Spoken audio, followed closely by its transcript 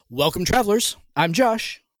Welcome, travelers. I'm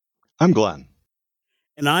Josh. I'm Glenn.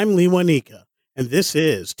 And I'm Lewanika, and this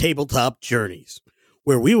is Tabletop Journeys,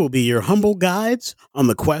 where we will be your humble guides on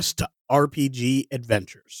the quest to RPG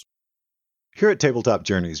adventures. Here at Tabletop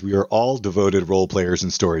Journeys, we are all devoted role players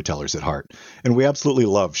and storytellers at heart, and we absolutely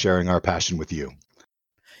love sharing our passion with you.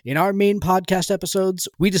 In our main podcast episodes,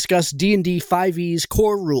 we discuss D&D 5e's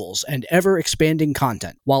core rules and ever-expanding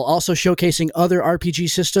content, while also showcasing other RPG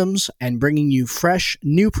systems and bringing you fresh,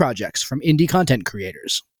 new projects from indie content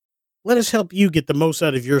creators. Let us help you get the most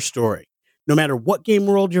out of your story, no matter what game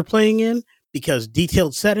world you're playing in, because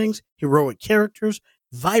detailed settings, heroic characters,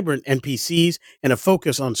 vibrant NPCs, and a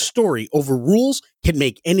focus on story over rules can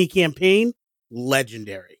make any campaign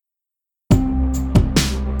legendary.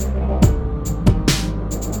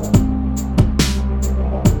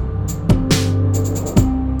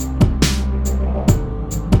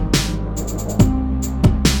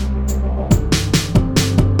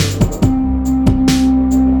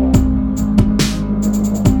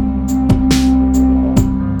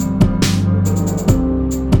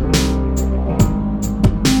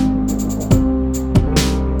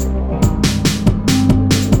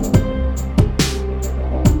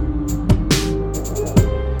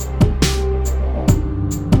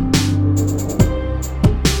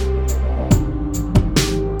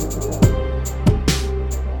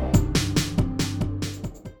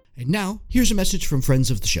 Now, here's a message from friends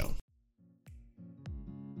of the show.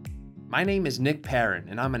 My name is Nick Perrin,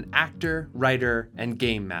 and I'm an actor, writer, and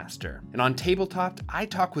game master. And on Tabletop, I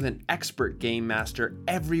talk with an expert game master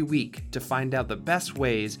every week to find out the best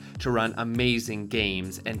ways to run amazing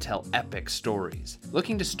games and tell epic stories.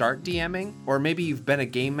 Looking to start DMing? Or maybe you've been a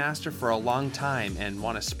game master for a long time and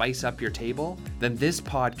want to spice up your table? Then this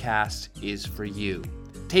podcast is for you.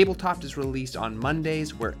 Tabletop is released on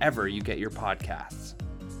Mondays wherever you get your podcasts.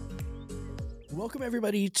 Welcome,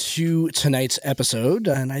 everybody, to tonight's episode,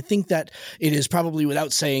 and I think that it is probably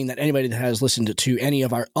without saying that anybody that has listened to any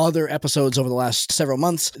of our other episodes over the last several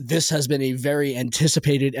months, this has been a very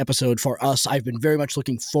anticipated episode for us. I've been very much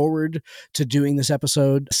looking forward to doing this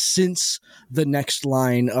episode since the next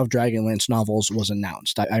line of Dragonlance novels was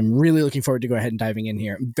announced. I'm really looking forward to go ahead and diving in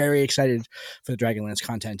here. I'm very excited for the Dragonlance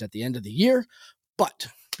content at the end of the year, but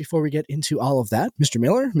before we get into all of that, Mr.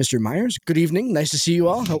 Miller, Mr. Myers, good evening. Nice to see you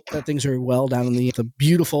all. Hope that things are well down in the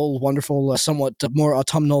beautiful, wonderful, somewhat more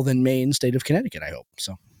autumnal than Maine state of Connecticut, I hope.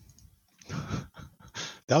 So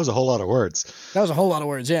That was a whole lot of words. That was a whole lot of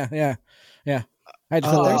words. Yeah. I had to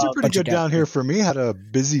things are pretty good down here for me. Had a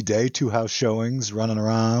busy day, 2 house showings, running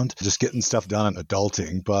around, just getting stuff done and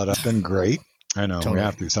adulting, but it's been great. I know, totally. We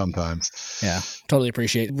have to sometimes. Yeah, totally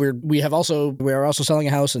appreciate it. We are also selling a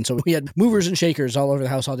house, and so we had movers and shakers all over the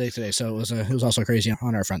house all day today, so it was also crazy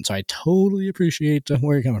on our front. So I totally appreciate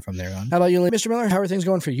where you're coming from there, Ron. How about you, Mr. Miller? How are things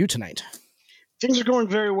going for you tonight? Things are going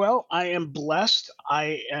very well. I am blessed.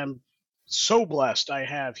 I am so blessed. I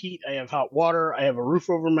have heat. I have hot water. I have a roof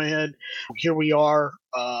over my head. Here we are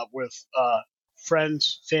with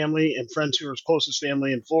friends, family, and friends who are as close as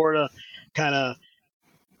family in Florida, kind of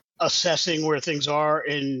assessing where things are,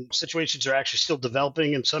 and situations are actually still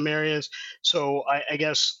developing in some areas. So I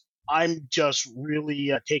guess I'm just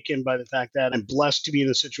really taken by the fact that I'm blessed to be in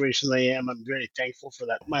the situation that I am. I'm very thankful for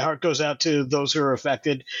that. My heart goes out to those who are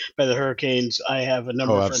affected by the hurricanes. I have a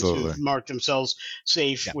number of friends who've marked themselves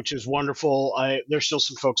safe, which is wonderful. There's still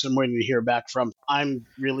some folks I'm waiting to hear back from. I'm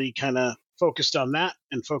really kind of focused on that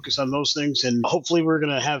and focused on those things. And hopefully we're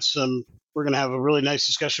going to have a really nice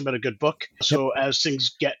discussion about a good book. So as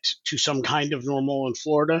things get to some kind of normal in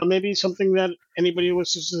Florida, maybe something that anybody who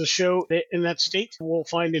listens to the show in that state will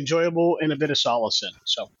find enjoyable and a bit of solace in.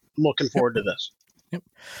 So I'm looking forward to this. Yep.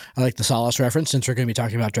 I like the solace reference since we're going to be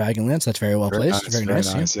talking about Dragonlance. That's very well placed. Very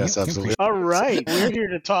nice. Yes, absolutely. All right. We're here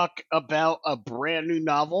to talk about a brand new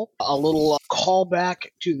novel, a little callback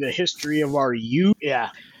to the history of our youth.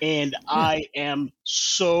 Yeah. And I am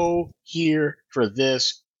so here for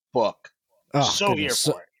this book. Oh, so goodness.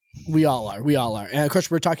 Here for it. We all are. And of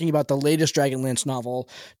course, we're talking about the latest Dragonlance novel,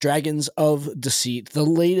 Dragons of Deceit, the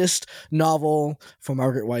latest novel from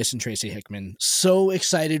Margaret Weiss and Tracy Hickman. So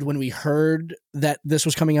excited when we heard that this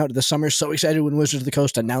was coming out this summer. So excited when Wizards of the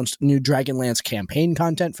Coast announced new Dragonlance campaign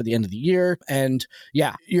content for the end of the year. And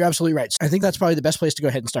yeah, you're absolutely right. I think that's probably the best place to go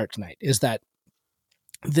ahead and start tonight, is that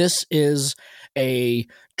this is a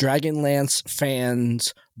Dragonlance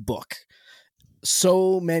fans book.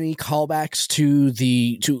 So many callbacks to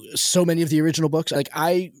so many of the original books. Like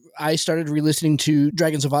I started re-listening to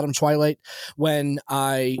Dragons of Autumn Twilight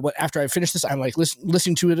after I finished this. I'm like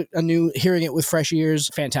listening to it anew, hearing it with fresh ears.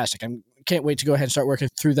 Fantastic. I'm can't wait to go ahead and start working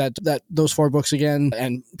through those 4 books again,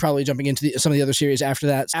 and probably jumping into some of the other series after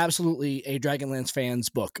that. Absolutely a Dragonlance fans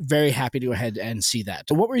book. Very happy to go ahead and see that.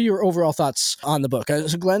 What were your overall thoughts on the book?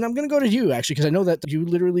 So Glenn, I'm going to go to you actually, because I know that you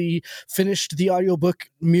literally finished the audiobook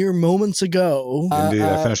mere moments ago. Indeed,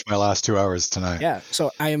 I finished my last 2 hours tonight. Yeah,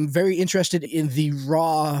 so I am very interested in the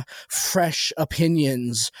raw, fresh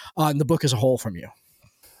opinions on the book as a whole from you.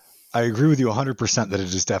 I agree with you 100% that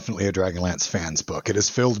it is definitely a Dragonlance fans book. It has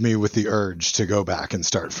filled me with the urge to go back and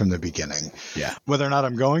start from the beginning. Yeah. Whether or not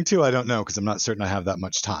I'm going to, I don't know, because I'm not certain I have that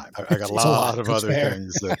much time. I got a lot of other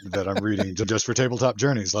things that I'm reading just for tabletop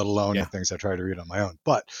journeys, let alone the things I try to read on my own.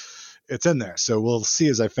 But it's in there. So we'll see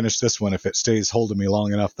as I finish this one if it stays holding me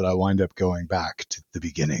long enough that I wind up going back to the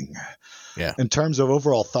beginning. Yeah. In terms of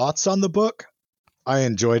overall thoughts on the book, I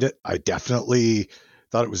enjoyed it. I definitely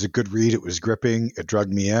thought it was a good read. It was gripping. It drug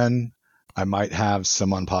me in. I might have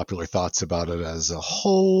some unpopular thoughts about it as a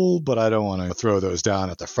whole, but I don't want to throw those down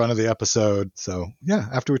at the front of the episode. So, yeah,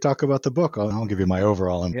 after we talk about the book, I'll give you my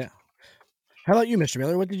overall. Yeah. How about you, Mr.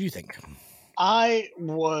 Miller? What did you think? I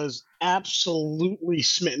was absolutely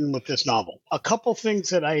smitten with this novel. A couple things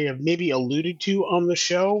that I have maybe alluded to on the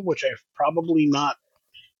show, which I've probably not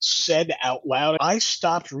said out loud. I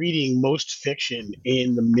stopped reading most fiction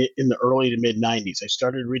in the early to mid 90s. I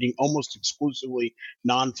started reading almost exclusively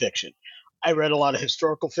nonfiction. I read a lot of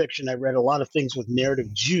historical fiction. I read a lot of things with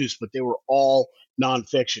narrative juice, but they were all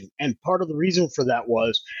nonfiction. And part of the reason for that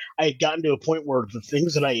was I had gotten to a point where the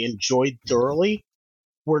things that I enjoyed thoroughly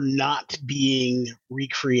were not being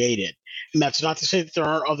recreated. And that's not to say that there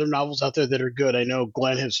aren't other novels out there that are good. I know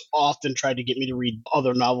Glenn has often tried to get me to read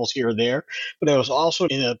other novels here or there, but I was also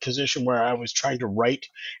in a position where I was trying to write,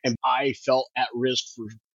 and I felt at risk for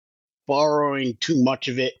borrowing too much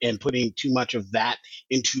of it and putting too much of that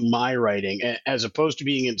into my writing, as opposed to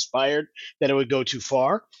being inspired that it would go too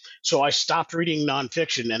far. So I stopped reading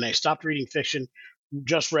nonfiction, and I stopped reading fiction,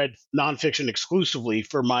 just read nonfiction exclusively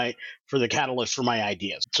for the catalyst for my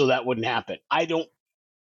ideas. So that wouldn't happen.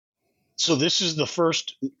 So this is the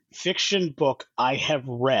first fiction book I have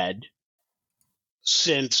read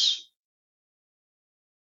since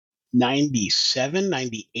 97,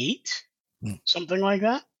 98, something like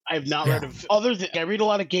that. I've not read I read a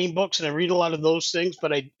lot of game books and I read a lot of those things,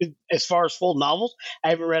 but as far as full novels, I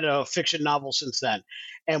haven't read a fiction novel since then.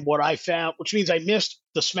 And what I found, which means I missed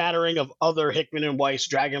the smattering of other Hickman and Weiss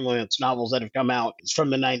Dragonlance novels that have come out from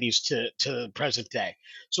the 90s to present day.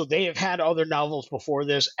 So they have had other novels before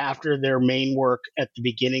this, after their main work at the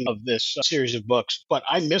beginning of this series of books, but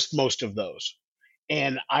I missed most of those.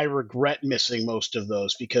 And I regret missing most of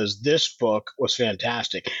those because this book was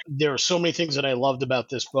fantastic. There are so many things that I loved about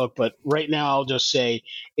this book, but right now I'll just say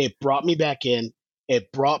it brought me back in, it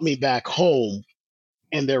brought me back home,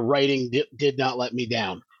 and their writing did not let me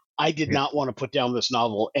down. I did not want to put down this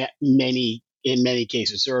novel in many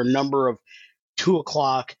cases. There are a number of 2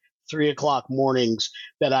 o'clock, 3 o'clock mornings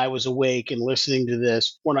that I was awake and listening to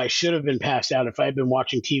this when I should have been passed out. If I had been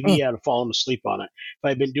watching TV, I'd have fallen asleep on it.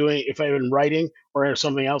 If I had been writing or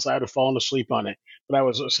something else, I'd have fallen asleep on it. But I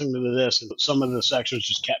was listening to this, and some of the sections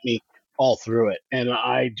just kept me all through it. And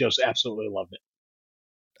I just absolutely loved it.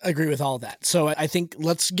 I agree with all that. So I think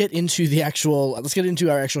let's get into our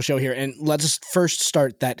actual show here. And let's first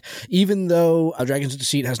start that even though Dragons of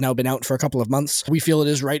Deceit has now been out for a couple of months, we feel it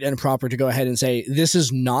is right and proper to go ahead and say this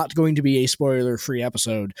is not going to be a spoiler-free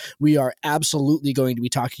episode. We are absolutely going to be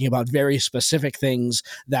talking about very specific things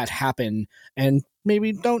that happen and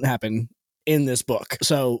maybe don't happen in this book.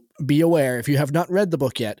 So be aware, if you have not read the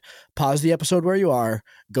book yet, pause the episode where you are,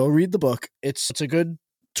 go read the book. It's a good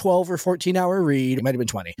 12 or 14 hour read. It might have been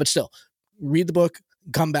 20, but still read the book,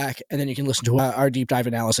 come back, and then you can listen to our deep dive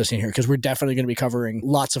analysis in here, because we're definitely going to be covering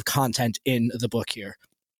lots of content in the book here.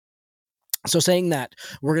 So saying that,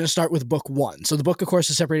 we're going to start with book 1. So the book, of course,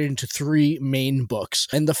 is separated into 3 main books.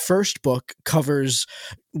 And the first book covers,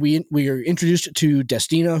 we are introduced to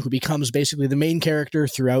Destina, who becomes basically the main character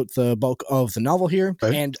throughout the bulk of the novel here,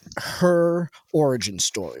 and her origin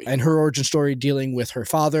story. And her origin story dealing with her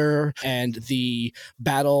father and the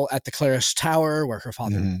battle at the Claris Tower where her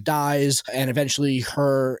father dies, and eventually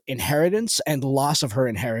her inheritance and the loss of her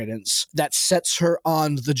inheritance that sets her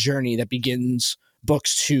on the journey that begins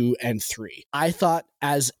books 2 and 3. I thought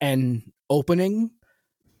as an opening,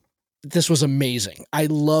 this was amazing. I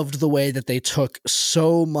loved the way that they took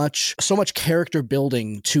so much character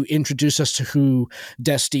building to introduce us to who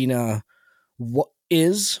Destina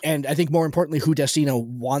is, and I think more importantly, who Destina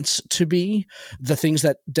wants to be, the things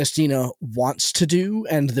that Destina wants to do,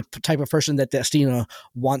 and the type of person that Destina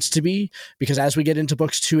wants to be. Because as we get into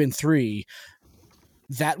books 2 and 3,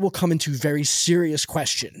 that will come into very serious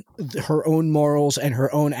question. Her own morals and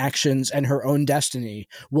her own actions and her own destiny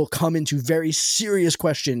will come into very serious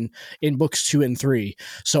question in books 2 and 3.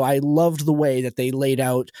 So I loved the way that they laid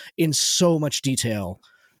out in so much detail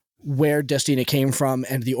where Destina came from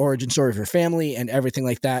and the origin story of her family and everything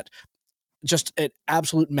like that. Just an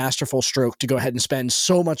absolute masterful stroke to go ahead and spend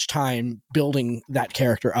so much time building that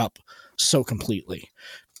character up so completely.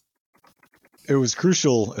 It was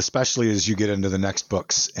crucial, especially as you get into the next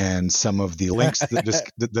books and some of the links that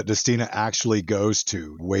Destina actually goes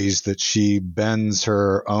to, ways that she bends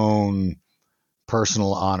her own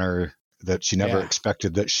personal honor that she never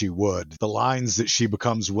expected that she would, the lines that she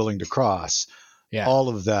becomes willing to cross. Yeah. All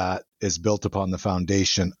of that is built upon the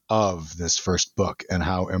foundation of this first book and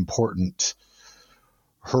how important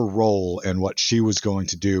her role and what she was going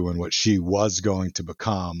to do and what she was going to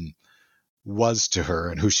become was to her,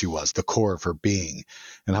 and who she was, the core of her being,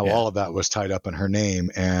 and how all of that was tied up in her name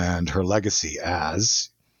and her legacy, as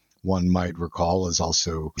one might recall, is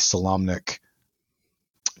also a Solamnic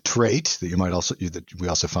trait that we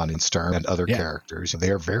also found in Stern and other characters. They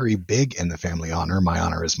are very big in the family honor. My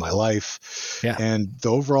honor is my life. Yeah. And the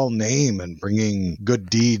overall name and bringing good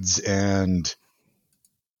deeds and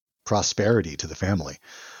prosperity to the family.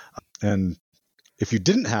 And if you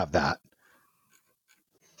didn't have that,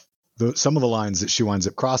 some of the lines that she winds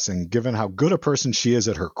up crossing, given how good a person she is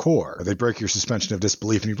at her core, they break your suspension of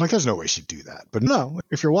disbelief, and you're like, there's no way she'd do that. But no,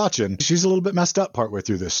 if you're watching, she's a little bit messed up partway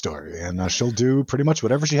through this story, and she'll do pretty much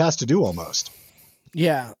whatever she has to do almost.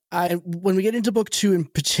 Yeah. When we get into book 2 in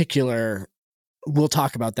particular, we'll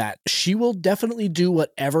talk about that. She will definitely do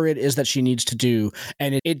whatever it is that she needs to do,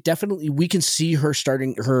 and it definitely, we can see her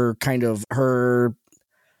starting her kind of her...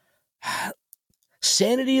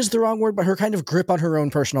 sanity is the wrong word, but her kind of grip on her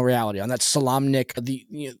own personal reality, on that Solamnic, the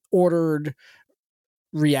ordered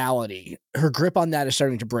reality. Her grip on that is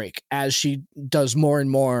starting to break as she does more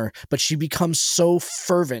and more, but she becomes so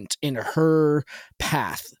fervent in her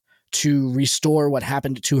path to restore what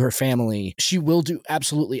happened to her family. She will do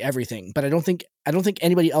absolutely everything, but I don't think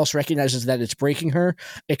anybody else recognizes that it's breaking her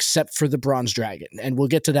except for the Bronze Dragon. And we'll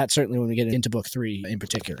get to that certainly when we get into book 3 in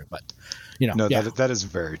particular, but that is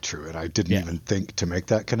very true. And I didn't even think to make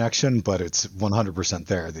that connection, but it's 100%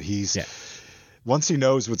 there that he's, once he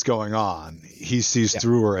knows what's going on, he sees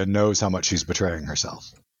through her and knows how much she's betraying herself.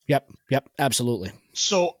 Yep. Absolutely.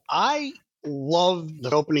 So I love the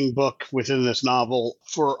opening book within this novel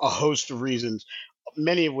for a host of reasons,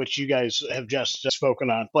 many of which you guys have just spoken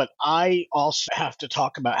on. But I also have to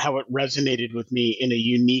talk about how it resonated with me in a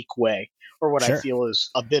unique way, or what I feel is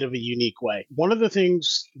a bit of a unique way. One of the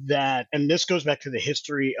things that, and this goes back to the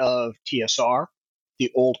history of TSR,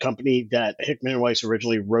 the old company that Hickman and Weiss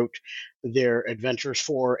originally wrote their adventures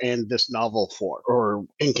for and this novel for, or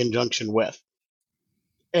in conjunction with,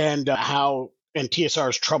 and and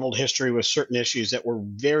TSR's troubled history with certain issues that were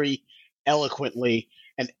very eloquently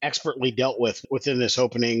and expertly dealt with within this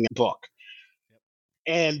opening book.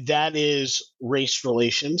 And that is race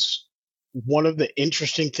relations. One of the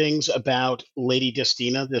interesting things about Lady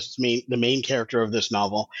Destina, the main character of this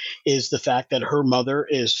novel, is the fact that her mother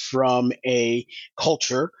is from a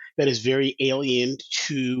culture that is very alien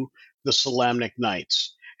to the Solamnic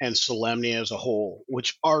Knights and Solamnia as a whole,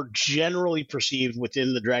 which are generally perceived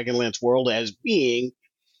within the Dragonlance world as being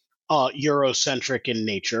Eurocentric in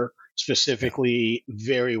nature, specifically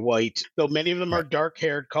very white. Though many of them are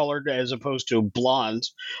dark-haired, colored, as opposed to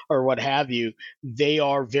blondes or what have you, they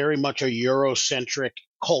are very much a Eurocentric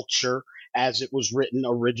culture as it was written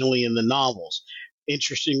originally in the novels.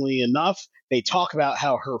 Interestingly enough, they talk about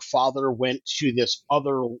how her father went to this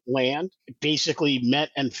other land, basically met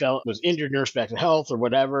and was injured, nursed back to health or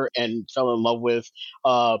whatever, and fell in love with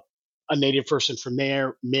a native person from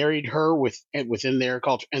there, married her within their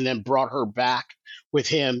culture, and then brought her back with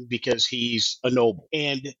him because he's a noble.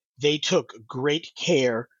 And they took great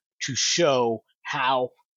care to show how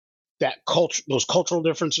those cultural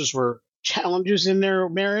differences were challenges in their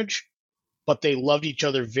marriage, but they loved each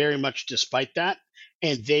other very much despite that.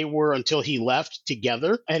 And they were, until he left,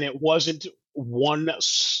 together. And it wasn't one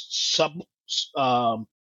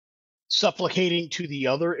supplicating to the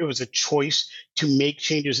other. It was a choice to make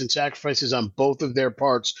changes and sacrifices on both of their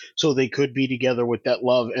parts so they could be together with that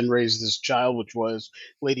love and raise this child, which was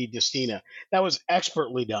Lady Destina. That was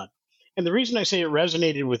expertly done. And the reason I say it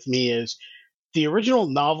resonated with me is the original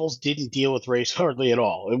novels didn't deal with race hardly at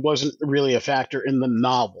all. It wasn't really a factor in the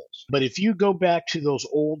novels. But if you go back to those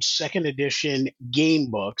old second edition game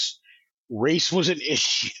books, race was an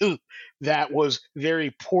issue that was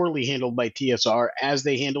very poorly handled by TSR, as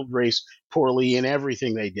they handled race poorly in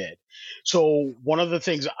everything they did. So one of the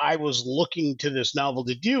things I was looking to this novel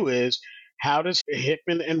to do is, how does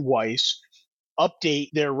Hickman and Weiss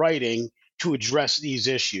update their writing to address these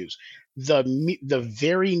issues? The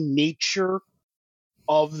very nature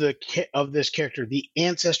of this character, the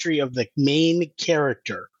ancestry of the main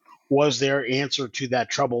character, was their answer to that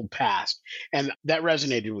troubled past, and that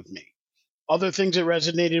resonated with me. Other things that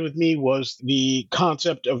resonated with me was the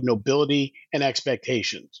concept of nobility and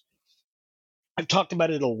expectations. I've talked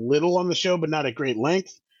about it a little on the show, but not at great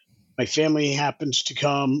length. My family happens to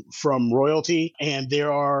come from royalty, and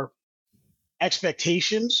there are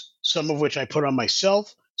expectations, some of which I put on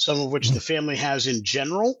myself, some of which the family has in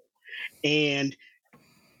general. And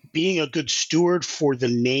being a good steward for the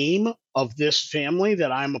name of this family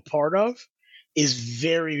that I'm a part of is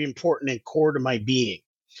very important and core to my being.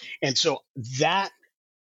 And so that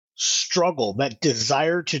struggle, that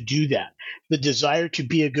desire to do that, the desire to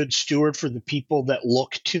be a good steward for the people that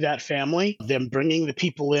look to that family, them bringing the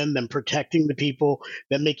people in, them protecting the people,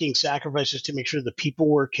 them making sacrifices to make sure the people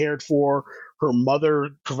were cared for, her mother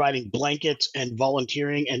providing blankets and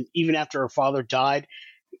volunteering. And even after her father died,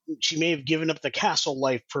 she may have given up the castle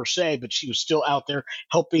life per se, but she was still out there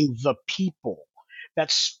helping the people.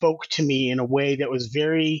 That spoke to me in a way that was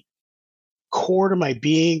very core to my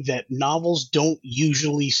being that novels don't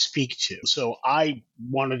usually speak to. So I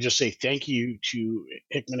want to just say thank you to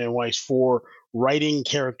Hickman and Weiss for writing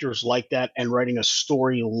characters like that and writing a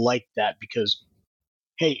story like that, because,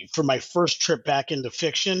 hey, for my first trip back into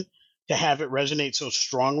fiction, to have it resonate so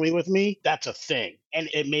strongly with me, that's a thing. And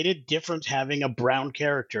it made a difference having a brown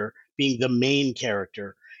character being the main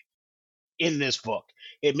character in this book.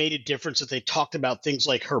 It made a difference that they talked about things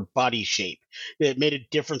like her body shape. It made a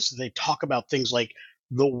difference that they talk about things like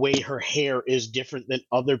the way her hair is different than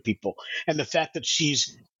other people. And the fact that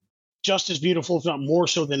she's just as beautiful, if not more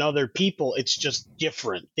so than other people, it's just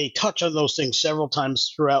different. They touch on those things several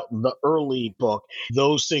times throughout the early book.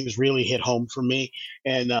 Those things really hit home for me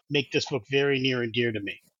and make this book very near and dear to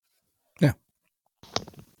me. Yeah.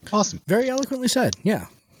 Awesome. Very eloquently said. Yeah.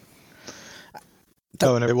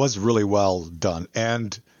 Oh, and it was really well done.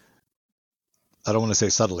 And I don't want to say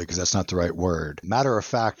subtly because that's not the right word.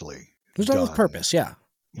 Matter-of-factly. It was done with purpose, yeah.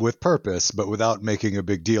 With purpose, but without making a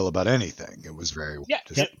big deal about anything. It was very...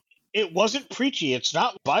 Yeah, it wasn't preachy. It's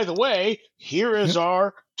not, by the way, here is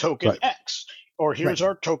our token X, or here's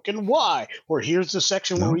our token Y, or here's the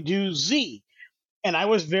section where we do Z. And I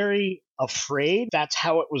was very afraid that's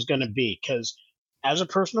how it was going to be, because as a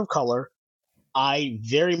person of color, I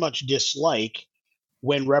very much dislike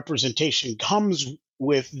when representation comes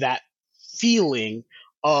with that feeling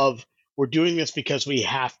of we're doing this because we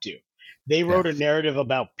have to. They wrote a narrative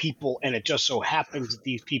about people, and it just so happens that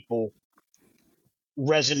these people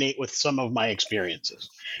resonate with some of my experiences.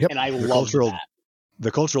 And I love that. The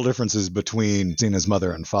cultural differences between Zena's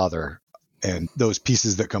mother and father and those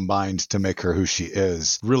pieces that combined to make her who she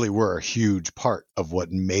is really were a huge part of what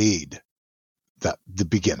made that the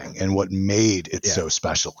beginning and what made it so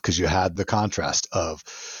special, because you had the contrast of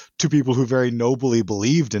two people who very nobly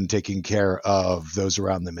believed in taking care of those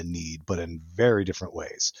around them in need, but in very different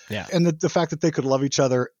ways. Yeah. And the fact that they could love each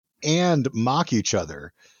other and mock each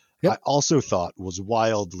other, I also thought was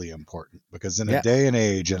wildly important, because in a day and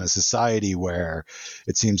age, in a society where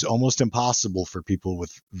it seems almost impossible for people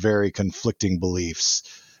with very conflicting beliefs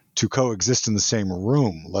to coexist in the same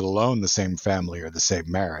room, let alone the same family or the same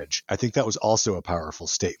marriage. I think that was also a powerful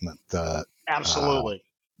statement that absolutely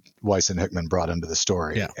Weiss and Hickman brought into the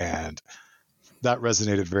story. And that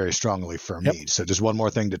resonated very strongly for me. So just one more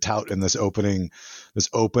thing to tout in this opening, I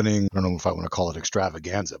don't know if I want to call it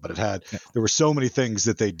extravaganza, but it had, there were so many things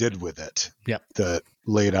that they did with it that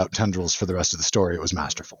laid out tendrils for the rest of the story. It was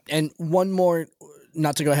masterful. And one more,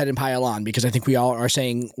 not to go ahead and pile on, because I think we all are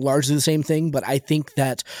saying largely the same thing, but I think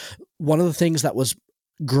that one of the things that was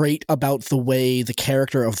great about the way the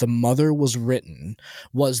character of the mother was written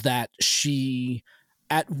was that she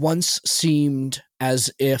at once seemed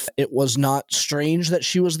as if it was not strange that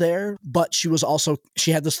she was there, but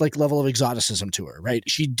she had this like level of exoticism to her, right?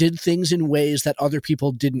 She did things in ways that other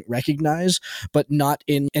people didn't recognize, but not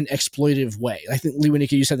in an exploitive way. I think,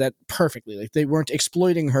 Lewinicki, you said that perfectly. Like, they weren't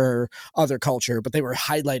exploiting her other culture, but they were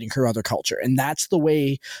highlighting her other culture. And that's the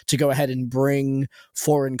way to go ahead and bring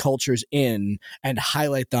foreign cultures in and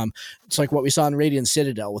highlight them. It's like what we saw in Radiant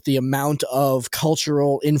Citadel, with the amount of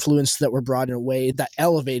cultural influence that were brought in a way that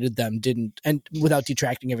elevated them, and without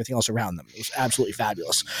detracting everything else around them. It was absolutely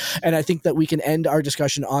fabulous. And I think that we can end our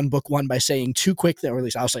discussion on book one by saying two quick things, or at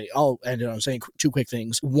least I'll end it on saying two quick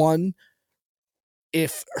things. One,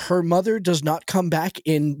 if her mother does not come back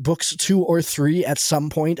in books 2 or 3 at some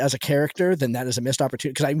point as a character, then that is a missed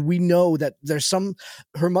opportunity. Because we know that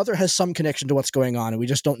her mother has some connection to what's going on, and we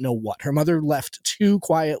just don't know what. Her mother left too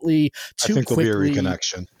quietly, too quickly. I think there'll be a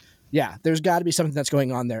reconnection. Yeah, there's got to be something that's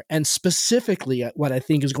going on there. And specifically, what I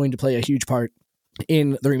think is going to play a huge part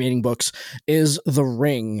in the remaining books is the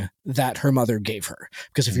ring that her mother gave her.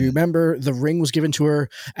 Because if you remember, the ring was given to her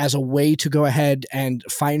as a way to go ahead and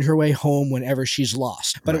find her way home whenever she's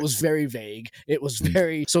lost. But it was very vague. It was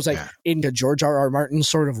very, so it's like in a George R.R. Martin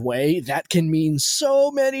sort of way, that can mean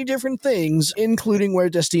so many different things, including where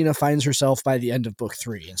Destina finds herself by the end of book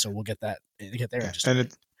 3. And so we'll get there. And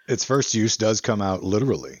its first use does come out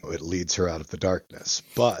literally. It leads her out of the darkness.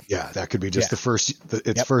 But that could be just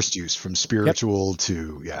its first use from spiritual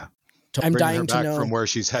to, I'm dying to know from where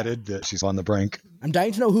she's headed, that she's on the brink. I'm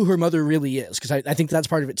dying to know who her mother really is, because I think that's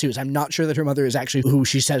part of it too, is I'm not sure that her mother is actually who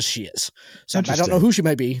she says she is. So I don't know who she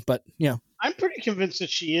might be, but I'm pretty convinced that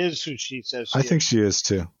she is who she says she is. I think she is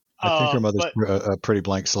too. I think her mother's a pretty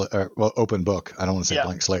blank slate, open book. I don't want to say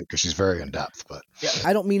blank slate because she's very in depth, but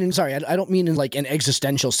I don't mean in like an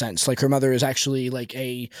existential sense. Like her mother is actually like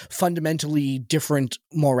a fundamentally different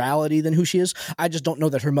morality than who she is. I just don't know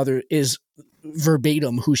that her mother is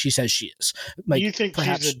verbatim who she says she is. Like, you think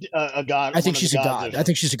perhaps, she's a god? I think she's a god. I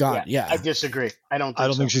think she's a god. Yeah. I disagree. I don't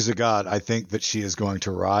think she's a god. I think that she is going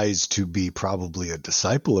to rise to be probably a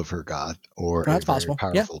disciple of her god, or a very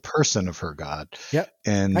powerful person of her god. Yep.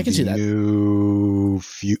 And I can see that.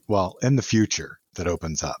 In the future that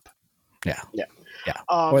opens up. Yeah.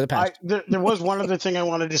 Or the past. There was one other thing I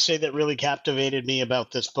wanted to say that really captivated me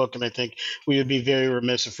about this book, and I think we would be very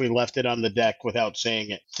remiss if we left it on the deck without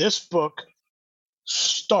saying it. This book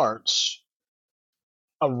starts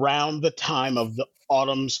around the time of the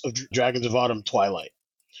autumns of Dragons of Autumn Twilight.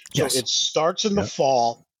 So it starts in the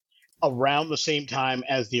fall, around the same time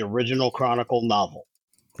as the original Chronicle novel.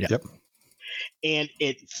 Yep. And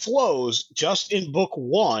it flows just in book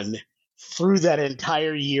 1 through that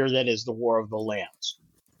entire year that is the War of the Lands.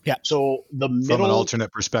 Yeah. So the middle, from an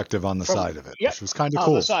alternate perspective on the side of it, which was kind of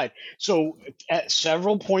cool. On the side. So at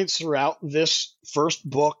several points throughout this first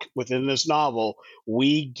book within this novel,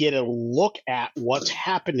 we get a look at what's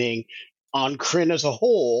happening on Krynn as a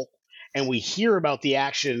whole, and we hear about the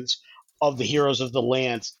actions of the heroes of the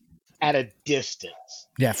lands at a distance.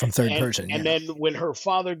 Yeah, from third person. And then when her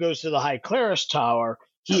father goes to the High Claris Tower,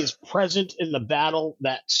 he is present in the battle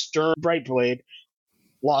that Stern Brightblade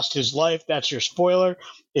lost his life. That's your spoiler.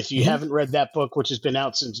 If you haven't read that book, which has been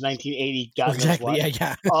out since 1980, God knows what.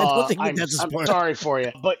 Yeah. I don't think that's a spoiler. I'm sorry for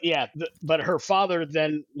you. But but her father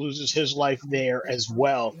then loses his life there as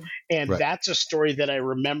well. And that's a story that I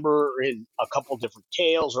remember in a couple different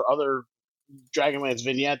tales or other Dragonlance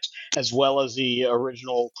vignettes, as well as the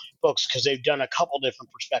original books, because they've done a couple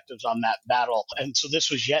different perspectives on that battle. And so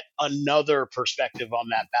this was yet another perspective on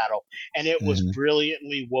that battle. And it was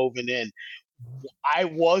brilliantly woven in. I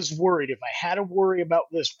was worried, if I had to worry about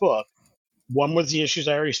this book, one was the issues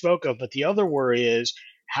I already spoke of, but the other worry is,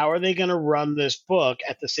 how are they going to run this book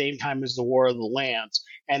at the same time as the War of the Lands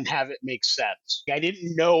and have it make sense? I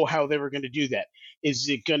didn't know how they were going to do that. Is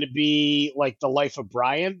it going to be like the life of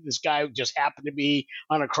Brian? This guy just happened to be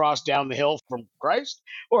on a cross down the hill from Christ?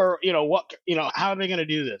 Or, how are they going to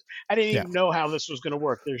do this? I didn't even know how this was going to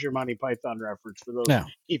work. There's your Monty Python reference for those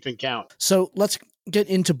keeping count. So let's get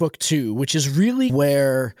into book 2, which is really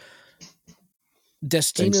where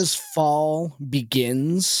Destina's fall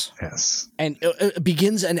begins. Yes. And it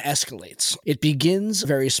begins and escalates. It begins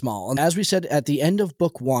very small. And as we said at the end of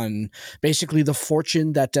book 1, basically the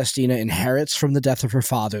fortune that Destina inherits from the death of her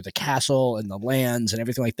father, the castle and the lands and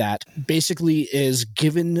everything like that, basically is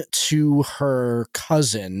given to her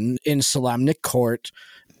cousin in Solamnic Court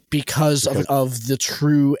because of the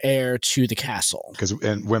true heir to the castle. Because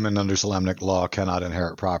women under Solamnic law cannot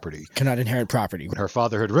inherit property. Her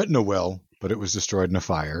father had written a will, but it was destroyed in a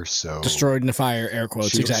fire. So destroyed in a fire, air quotes.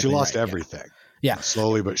 She lost everything. Yeah.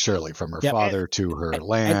 Slowly but surely, from her father to her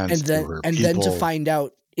lands, to her people. And then to find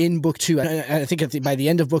out in book 2, and I think by the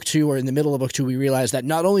end of book 2 or in the middle of book 2, we realize that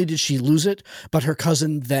not only did she lose it, but her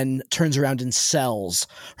cousin then turns around and sells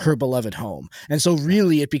her beloved home. And so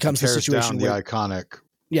really it becomes the situation down the iconic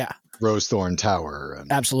Rosethorn Tower.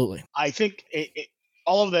 Absolutely. I think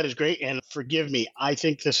all of that is great. And forgive me, I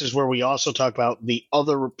think this is where we also talk about the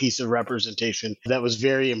other piece of representation that was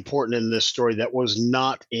very important in this story that was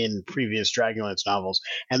not in previous Dragonlance novels,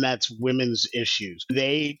 and that's women's issues.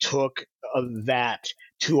 They took that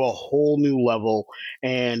to a whole new level,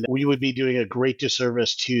 and we would be doing a great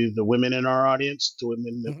disservice to the women in our audience, the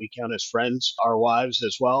women that we count as friends, our wives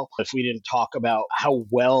as well, if we didn't talk about how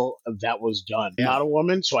well that was done. Yeah. Not a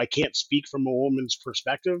woman, so I can't speak from a woman's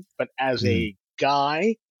perspective, but as a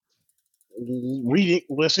guy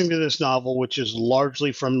listening to this novel, which is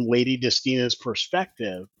largely from Lady Destina's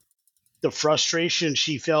perspective, the frustration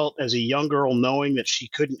she felt as a young girl knowing that she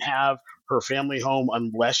couldn't have her family home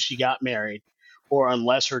unless she got married, or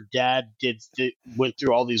unless her dad went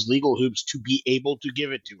through all these legal hoops to be able to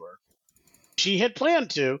give it to her. She had planned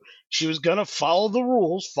to. She was going to follow the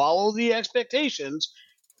rules, follow the expectations,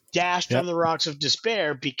 dashed on the rocks of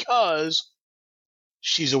despair because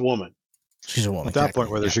she's a woman. She's a woman. At that point,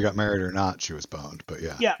 whether she got married or not, she was boned. But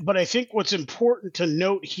yeah. Yeah, but I think what's important to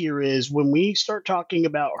note here is when we start talking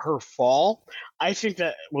about her fall, I think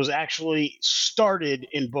that was actually started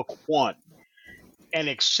in book 1 and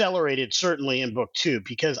accelerated certainly in book 2,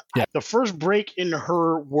 because the first break in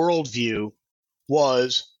her worldview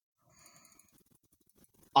was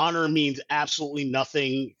honor means absolutely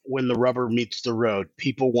nothing when the rubber meets the road.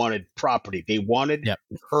 People wanted property. They wanted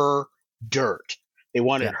her dirt. They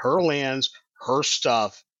wanted her lands, her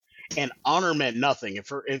stuff, and honor meant nothing.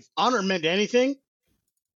 If honor meant anything,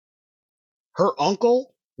 her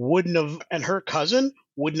uncle wouldn't have, and her cousin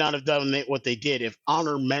would not have done what they did if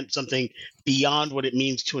honor meant something beyond what it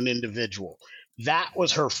means to an individual. That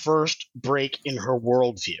was her first break in her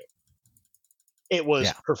worldview. It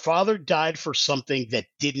was her father died for something that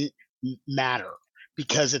didn't matter,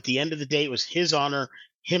 because at the end of the day, it was his honor,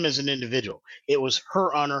 him as an individual. It was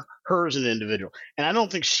her honor, her as an individual. And I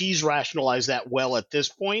don't think she's rationalized that well at this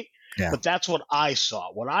point, but that's what I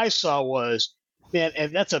saw. What I saw was, man,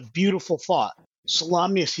 and that's a beautiful thought.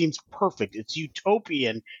 Solamnia seems perfect. It's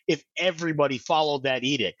utopian if everybody followed that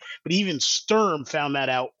edict. But even Sturm found that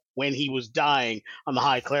out when he was dying on the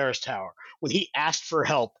High Claris Tower, when he asked for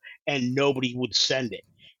help and nobody would send it.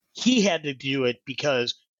 He had to do it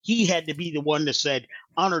because he had to be the one that said,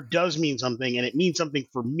 honor does mean something, and it means something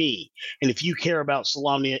for me. And if you care about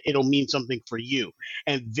Solamnia, it'll mean something for you.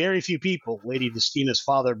 And very few people, Lady Destina's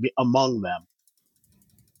father among them,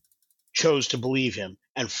 chose to believe him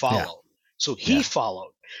and follow. So he followed.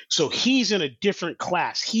 So he's in a different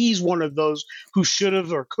class. He's one of those who should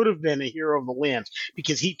have or could have been a hero of the lands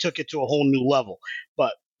because he took it to a whole new level.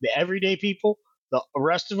 But the everyday people, the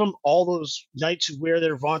rest of them, all those knights who wear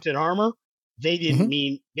their vaunted armor, they didn't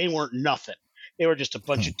mean, they weren't nothing. They were just a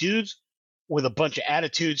bunch of dudes with a bunch of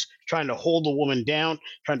attitudes trying to hold the woman down,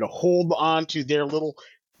 trying to hold on to their little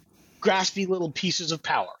graspy little pieces of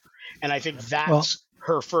power. And I think that's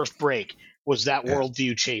her first break, was that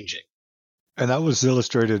worldview changing. And that was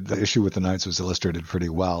illustrated, the issue with the Knights was illustrated pretty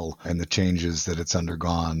well in the changes that it's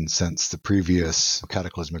undergone since the previous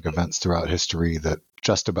cataclysmic events throughout history that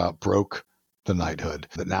just about broke the knighthood.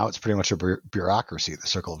 That now it's pretty much a bureaucracy. The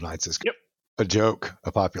Circle of Knights is a joke,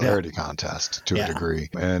 a popularity contest to a degree.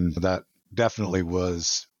 And that definitely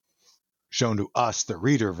was shown to us, the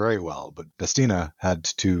reader, very well. But Destina had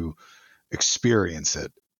to experience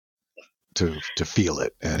it to feel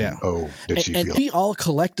it. And did she feel it? And we all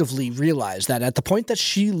collectively realize that at the point that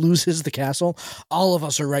she loses the castle, all of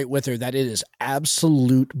us are right with her that it is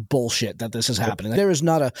absolute bullshit that this is happening. There is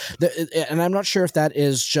not and I'm not sure if that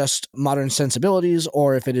is just modern sensibilities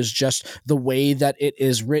or if it is just the way that it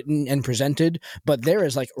is written and presented, but there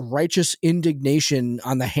is like righteous indignation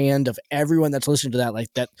on the hand of everyone that's listening to that,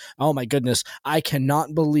 like that. Oh my goodness, I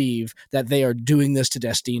cannot believe that they are doing this to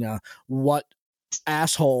Destina. What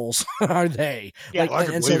assholes are they? Yeah, I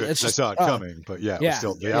can believe it. I saw it coming, but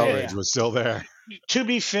the outrage was still there. To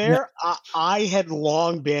be fair, I had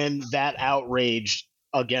long been that outraged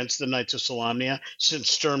against the Knights of Solamnia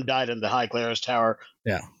since Sturm died in the High Claris Tower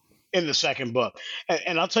in the second book.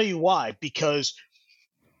 And I'll tell you why. Because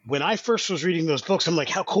when I first was reading those books, I'm like,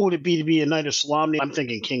 how cool would it be to be a Knight of Solamnia? I'm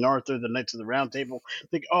thinking King Arthur, the Knights of the Round Table,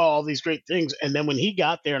 all these great things. And then when he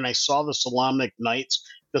got there and I saw the Solamnic Knights,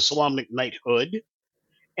 the Solamnic Knighthood,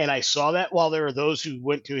 and I saw that while there were those who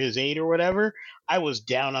went to his aid or whatever, I was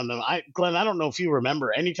down on them. Glenn, I don't know if you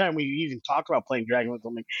remember, anytime we even talk about playing Dragon with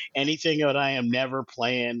something, anything that I am never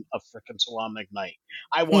playing a freaking Solamnic Knight.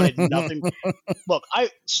 I wanted nothing. Look,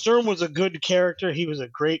 Sturm was a good character. He was a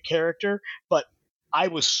great character, but I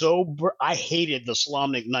hated the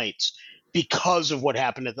Solamnic Knights because of what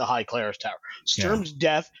happened at the High Claris Tower. Sturm's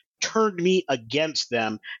death turned me against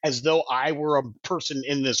them as though I were a person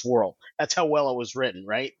in this world. That's how well it was written,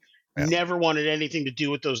 right? Yeah. Never wanted anything to do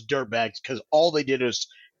with those dirtbags because all they did was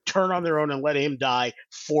turn on their own and let him die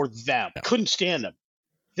for them. Yeah. Couldn't stand them.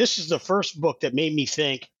 This is the first book that made me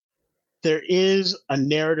think there is a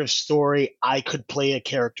narrative story. I could play a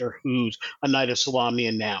character who's a Knight of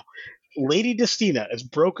Solamnia now. Lady Destina, as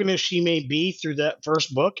broken as she may be through that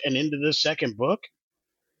first book and into this second book,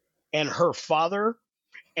 and her father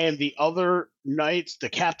and the other knights, the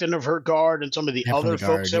captain of her guard, and some of the other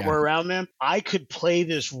folks that were around them, I could play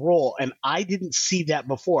this role, and I didn't see that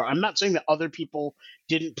before. I'm not saying that other people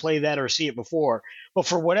didn't play that or see it before, but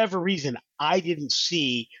for whatever reason, I didn't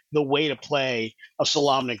see the way to play a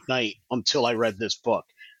Solamnic knight until I read this book.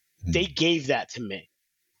 They gave that to me.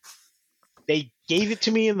 They gave it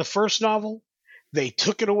to me in the first novel. They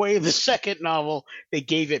took it away in the second novel. They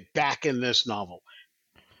gave it back in this novel.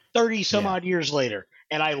 30 some odd years later.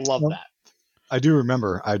 And I love that. I do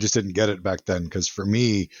remember. I just didn't get it back then because for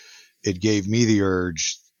me, it gave me the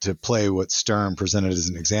urge to play what Stern presented as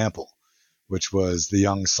an example, which was the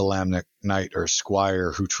young Solamnic knight or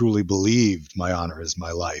squire who truly believed my honor is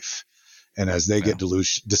my life. And as they get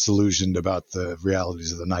disillusioned about the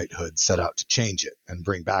realities of the knighthood, set out to change it and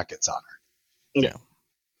bring back its honor. Yeah.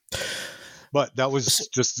 But that was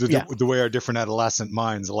just the way our different adolescent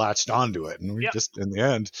minds latched onto it. And we just, in the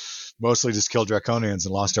end, mostly just killed Draconians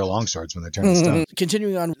and lost our longswords when they turned stone.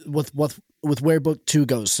 Continuing on with where book 2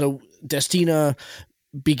 goes. So Destina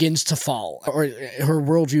begins to fall, or her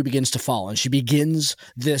worldview begins to fall, and she begins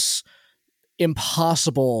this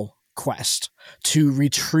impossible quest to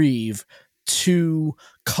retrieve 2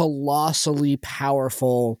 colossally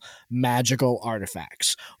powerful magical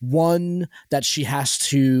artifacts. One that she has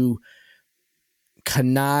to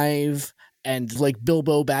connive and, like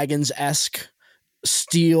Bilbo Baggins-esque,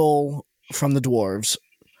 steal from the dwarves,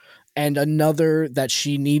 and another that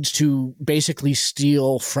she needs to basically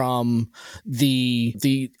steal from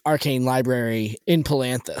the arcane library in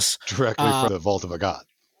Palanthas. Directly from the Vault of a God.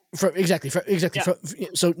 Exactly.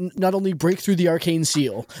 So not only break through the arcane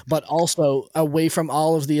seal, but also away from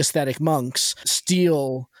all of the aesthetic monks,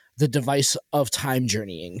 steal the device of time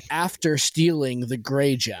journeying. After stealing the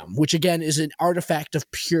gray gem, which again is an artifact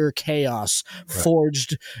of pure chaos,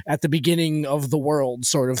 forged at the beginning of the world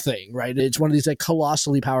sort of thing, right? It's one of these like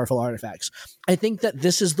colossally powerful artifacts. I think that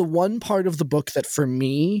this is the one part of the book that for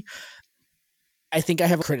me, I think I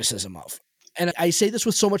have a criticism of. And I say this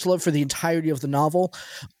with so much love for the entirety of the novel.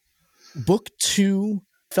 Book 2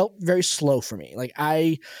 felt very slow for me. Like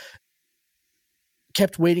I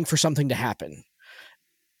kept waiting for something to happen.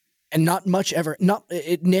 And not much ever,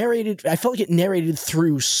 I felt like it narrated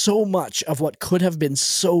through so much of what could have been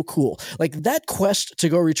so cool. Like that quest to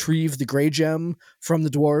go retrieve the gray gem from the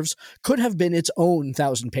dwarves could have been its own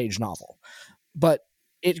 1,000-page novel. But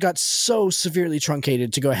it got so severely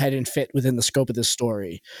truncated to go ahead and fit within the scope of this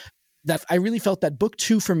story that I really felt that book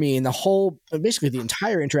 2 for me, and the whole, basically the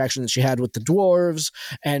entire interaction that she had with the dwarves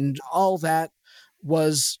and all that,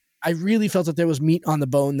 was, I really felt that there was meat on the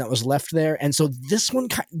bone that was left there. And so this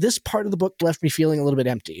part of the book left me feeling a little bit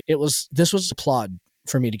empty. This was a plod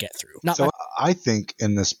for me to get through. I think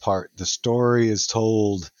in this part, the story is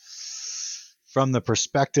told from the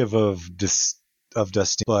perspective of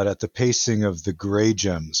Dusty, but at the pacing of the Grey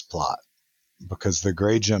Gems plot, because the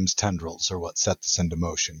Grey Gem's tendrils are what set this into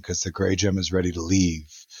motion, because the Grey Gem is ready to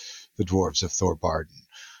leave the dwarves of Thorbarden.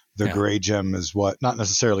 The Grey Gem is what, not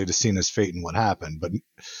necessarily Destina's fate and what happened, but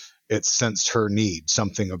it sensed her need,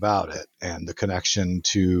 something about it, and the connection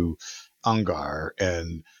to Ungar,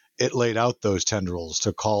 and it laid out those tendrils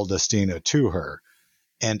to call Destina to her.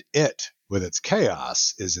 And it, with its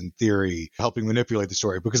chaos, is in theory helping manipulate the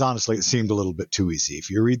story, because honestly, it seemed a little bit too easy.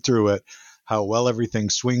 If you read through it, how well everything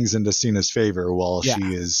swings in Destina's favor while she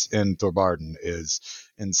is in Thorbarden is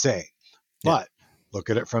insane. Yeah. But look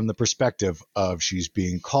at it from the perspective of she's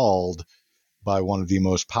being called by one of the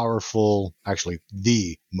most powerful, actually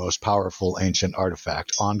the most powerful ancient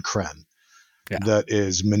artifact on Krynn that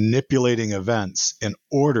is manipulating events in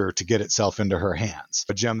order to get itself into her hands.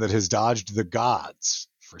 A gem that has dodged the gods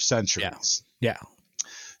for centuries. Yeah.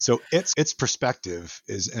 So its perspective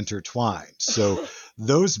is intertwined. So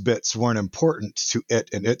those bits weren't important to it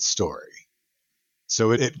and its story.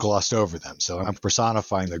 So it glossed over them. So I'm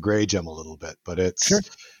personifying the Grey Gem a little bit, but its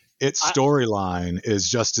storyline is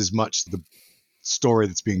just as much the story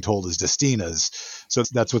that's being told as Destina's. So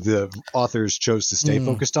that's what the authors chose to stay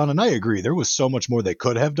focused on. And I agree, there was so much more they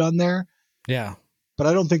could have done there. Yeah. But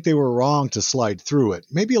I don't think they were wrong to slide through it.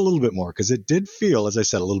 Maybe a little bit more, because it did feel, as I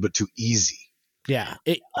said, a little bit too easy. Yeah.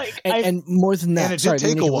 Like, and more than that, And it did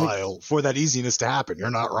take a while for that easiness to happen. You're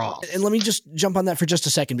not wrong. And let me just jump on that for just a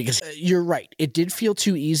second, because you're right. It did feel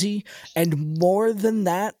too easy. And more than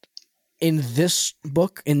that, in this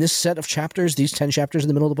book, in this set of chapters, these 10 chapters in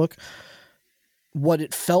the middle of the book, what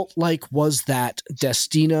it felt like was that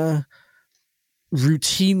Destina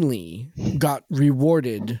routinely got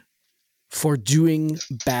rewarded for doing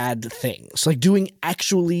bad things, like doing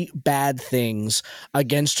actually bad things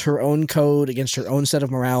against her own code, against her own set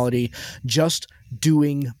of morality, just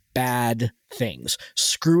doing bad things,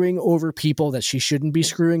 screwing over people that she shouldn't be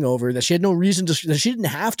screwing over, that she had no reason to, that she didn't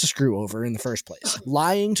have to screw over in the first place,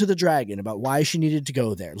 lying to the dragon about why she needed to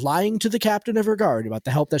go there, lying to the captain of her guard about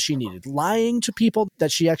the help that she needed, lying to people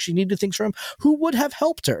that she actually needed things from who would have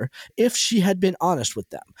helped her if she had been honest with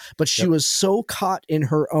them. But she was so caught in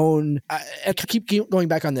her own, I keep going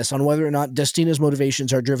back on this, on whether or not Destina's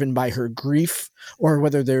motivations are driven by her grief or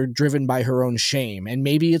whether they're driven by her own shame. And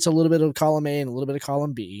maybe it's a little bit of column A and a little bit of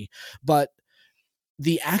column B, but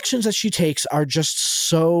the actions that she takes are just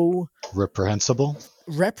so reprehensible.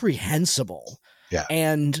 Yeah.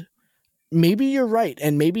 And maybe you're right.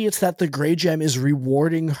 And maybe it's that the Grey Gem is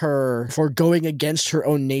rewarding her for going against her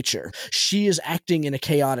own nature. She is acting in a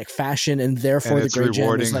chaotic fashion, and therefore the Grey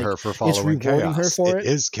Gem is like, her for following rewarding chaos. her for it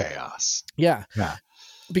is chaos. Yeah. Yeah.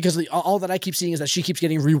 Because all that I keep seeing is that she keeps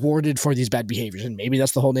getting rewarded for these bad behaviors. And maybe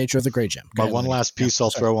that's the whole nature of the Grey Gem. But one last piece I'll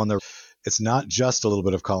throw on there. It's not just a little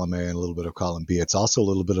bit of column A and a little bit of column B. It's also a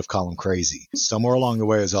little bit of column crazy. Somewhere along the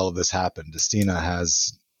way, as all of this happened, Destina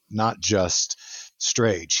has not just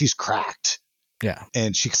strayed, she's cracked. Yeah.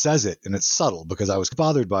 And she says it, and it's subtle, because I was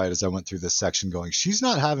bothered by it as I went through this section going, she's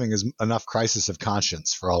not having enough crisis of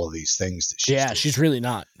conscience for all of these things that she's doing. She's really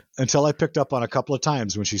not. Until I picked up on a couple of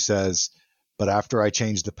times when she says, but after I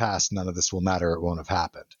change the past, none of this will matter. It won't have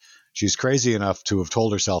happened. She's crazy enough to have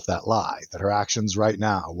told herself that lie, that her actions right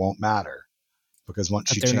now won't matter, because once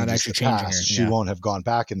she changes the past, she won't have gone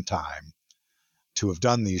back in time to have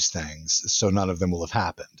done these things, so none of them will have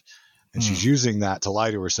happened. And she's using that to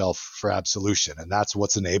lie to herself for absolution, and that's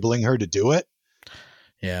what's enabling her to do it.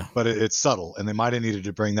 Yeah. But it's subtle, and they might have needed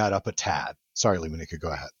to bring that up a tad. Sorry, Lemonica,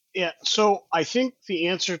 go ahead. Yeah, so I think the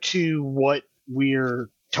answer to what we're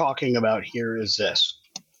talking about here is this.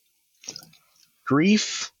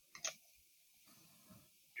 Grief,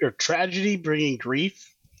 or tragedy bringing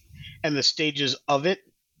grief, and the stages of it,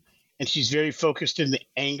 and she's very focused in the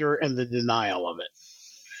anger and the denial of it.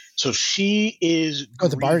 So she is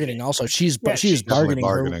the bargaining also. She's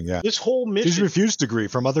bargaining. Yeah. This whole mission. She's refused to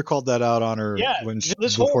grieve. Her mother called that out on her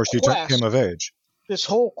before she came of age. This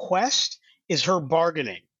whole quest is her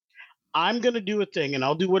bargaining. I'm going to do a thing, and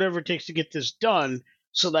I'll do whatever it takes to get this done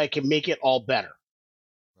so that I can make it all better.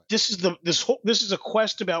 This is a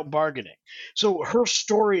quest about bargaining. So her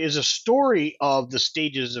story is a story of the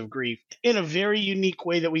stages of grief in a very unique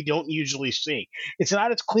way that we don't usually see. It's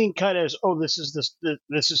not as clean cut as, this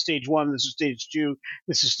is stage 1, this is stage 2,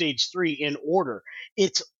 this is stage 3 in order.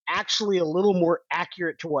 It's actually a little more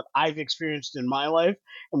accurate to what I've experienced in my life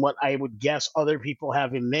and what I would guess other people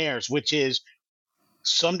have in theirs, which is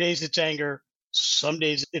some days it's anger, some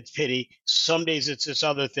days it's pity, some days it's this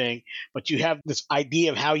other thing, but you have this idea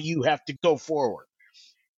of how you have to go forward.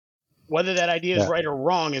 Whether that idea is right or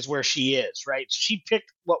wrong is where she is, right? She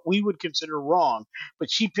picked what we would consider wrong, but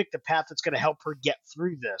she picked a path that's going to help her get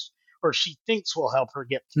through this, or she thinks will help her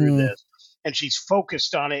get through this. And she's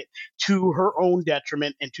focused on it to her own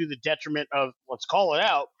detriment and to the detriment of, let's call it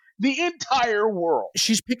out, the entire world.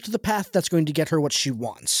 She's picked the path that's going to get her what she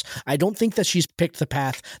wants. I don't think that she's picked the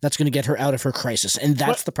path that's going to get her out of her crisis, and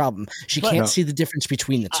that's the problem. She can't see the difference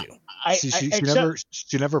between the two.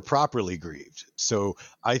 She never properly grieved. So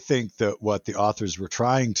I think that what the authors were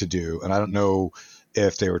trying to do, and I don't know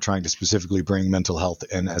if they were trying to specifically bring mental health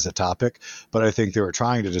in as a topic, but I think they were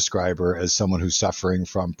trying to describe her as someone who's suffering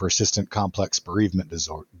from persistent complex bereavement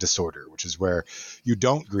disorder, which is where you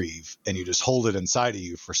don't grieve and you just hold it inside of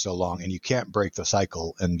you for so long and you can't break the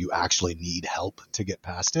cycle and you actually need help to get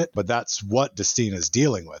past it. But that's what Destina is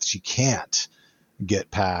dealing with. She can't get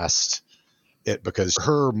past it because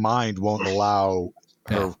her mind won't allow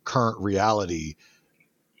her current reality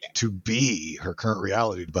to be her current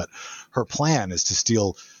reality, but her plan is to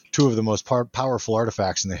steal two of the most powerful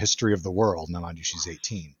artifacts in the history of the world. Now, mind you, she's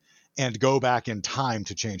 18, and go back in time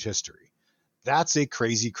to change history. That's a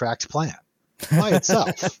crazy cracked plan by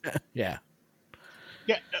itself. Yeah.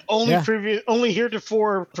 Only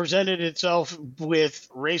heretofore presented itself with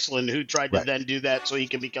Raceland, who tried to then do that so he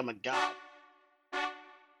can become a god.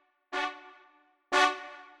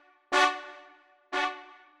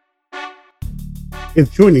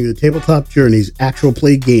 If joining the Tabletop Journey's actual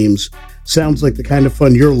play games sounds like the kind of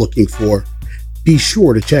fun you're looking for, be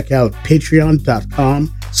sure to check out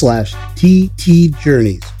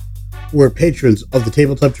patreon.com/ttjourneys, where patrons of the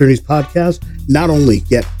Tabletop Journeys podcast not only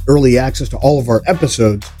get early access to all of our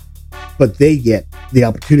episodes, but they get the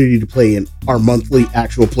opportunity to play in our monthly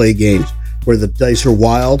actual play games, where the dice are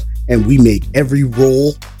wild and we make every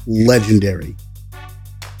roll legendary.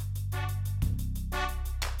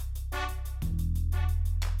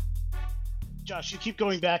 Josh, you keep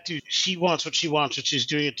going back to she wants what she wants, and she's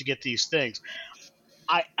doing it to get these things.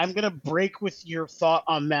 I'm going to break with your thought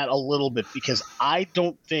on that a little bit, because I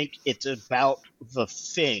don't think it's about the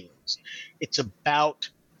things. It's about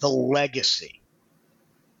the legacy.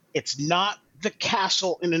 It's not the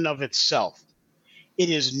castle in and of itself. It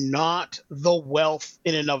is not the wealth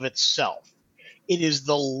in and of itself. It is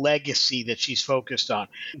the legacy that she's focused on.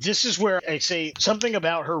 This is where I say something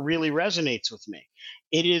about her really resonates with me.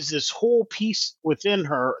 It is this whole piece within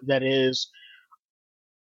her that is,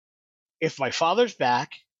 if my father's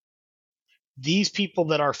back, these people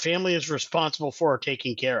that our family is responsible for are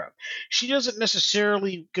taken care of. She doesn't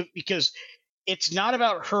necessarily, because it's not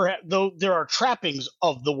about her, though there are trappings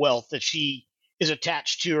of the wealth that she is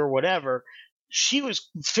attached to or whatever. She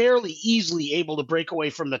was fairly easily able to break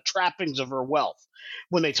away from the trappings of her wealth.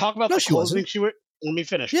 When they talk about No, the she clothing, wasn't. let me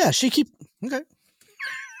finish. Yeah, okay.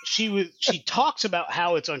 She talks about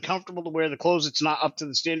how it's uncomfortable to wear the clothes. It's not up to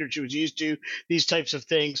the standard she was used to, these types of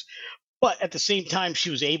things. But at the same time,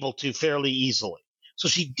 she was able to fairly easily. So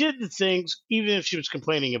she did the things, even if she was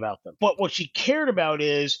complaining about them. But what she cared about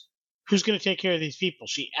is, who's going to take care of these people?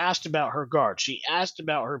 She asked about her guard. She asked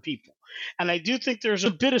about her people. And I do think there's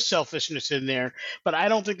a bit of selfishness in there, but I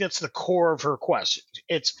don't think that's the core of her question.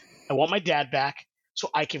 It's, I want my dad back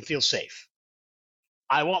so I can feel safe.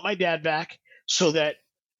 I want my dad back so that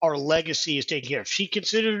our legacy is taken care of. She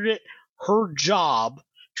considered it her job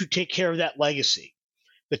to take care of that legacy.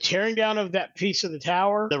 The tearing down of that piece of the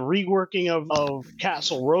tower, the reworking of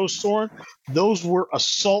Castle Rosethorn, those were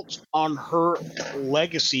assaults on her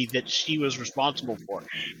legacy that she was responsible for.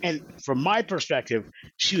 And from my perspective,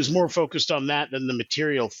 she was more focused on that than the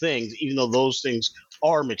material things, even though those things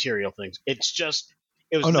are material things. It's just,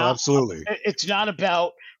 Absolutely. It's not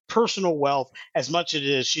about personal wealth as much as it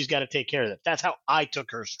is she's got to take care of that. That's how I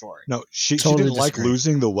took her story. No, she Totally didn't like disagree.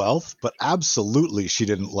 losing the wealth, but absolutely she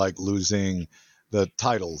didn't like losing the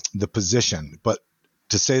title, the position. But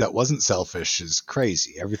to say that wasn't selfish is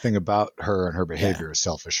crazy. Everything about her and her behavior is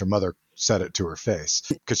selfish. Her mother said it to her face,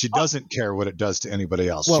 because she doesn't care what it does to anybody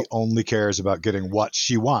else. Well, she only cares about getting what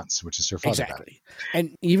she wants, which is her father back. Exactly.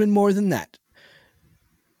 And even more than that,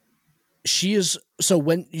 she is, so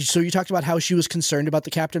you talked about how she was concerned about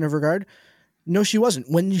the captain of her guard. No, she wasn't.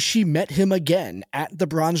 When she met him again at the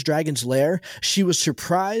Bronze Dragon's lair, she was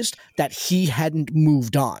surprised that he hadn't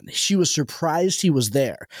moved on. She was surprised he was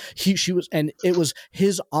there. And it was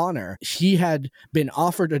his honor. He had been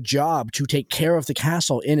offered a job to take care of the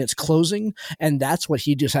castle in its closing, and that's what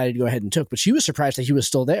he decided to go ahead and took. But she was surprised that he was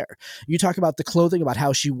still there. You talk about the clothing, about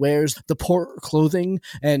how she wears the poor clothing,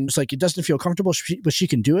 and it's like it doesn't feel comfortable, but she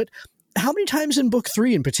can do it. How many times in book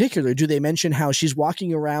 3 in particular do they mention how she's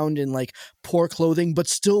walking around in like poor clothing, but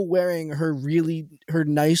still wearing her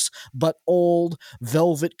nice but old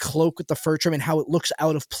velvet cloak with the fur trim, and how it looks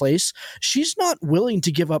out of place? She's not willing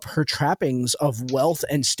to give up her trappings of wealth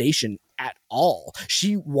and station at all.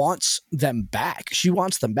 She wants them back.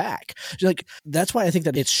 Like, that's why I think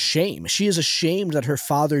that it's shame. She is ashamed that her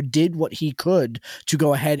father did what he could to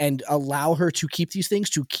go ahead and allow her to keep these things,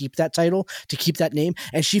 to keep that title, to keep that name.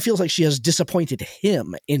 And she feels like she has disappointed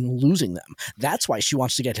him in losing them. That's why she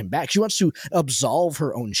wants to get him back. She wants to absolve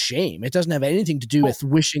her own shame. It doesn't have anything to do with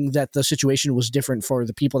wishing that the situation was different for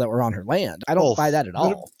the people that were on her land. I don't buy that at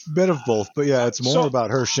all. Bit of both, but yeah, it's more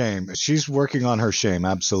about her shame. She's working on her shame,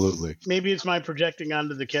 absolutely. Maybe it's my projecting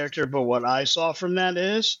onto the character, but what I saw from that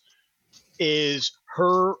is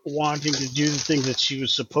her wanting to do the things that she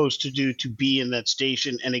was supposed to do to be in that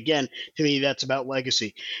station. And again, to me, that's about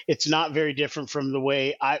legacy. It's not very different from the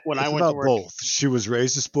way I went to work. Both. She was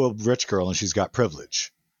raised a spoiled rich girl, and she's got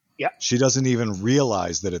privilege. Yeah. She doesn't even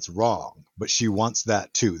realize that it's wrong, but she wants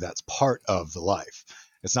that too. That's part of the life.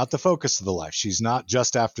 It's not the focus of the life. She's not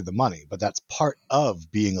just after the money, but that's part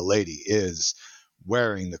of being a lady, is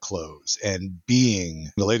wearing the clothes and being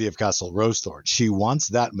the Lady of Castle Rosethorn. She wants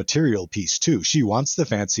that material piece too. She wants the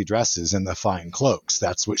fancy dresses and the fine cloaks.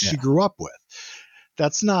 That's what she grew up with.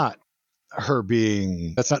 That's not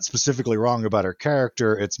specifically wrong about her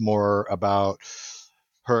character. It's more about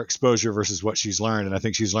her exposure versus what she's learned. And I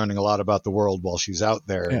think she's learning a lot about the world while she's out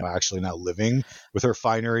there and actually now living with her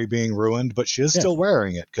finery being ruined, but she is still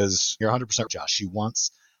wearing it, because you're 100% Josh. She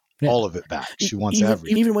wants all of it back. She wants even,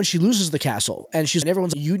 everything. Even when she loses the castle and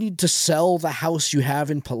everyone's like, you need to sell the house you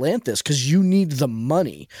have in Palanthus because you need the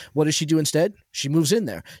money. What does she do instead? She moves in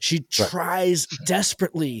there. She tries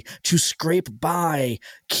desperately to scrape by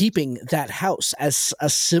keeping that house as a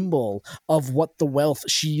symbol of what the wealth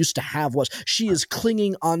she used to have was. She is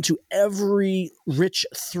clinging onto every rich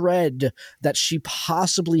thread that she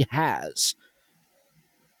possibly has.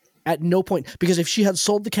 At no point, because if she had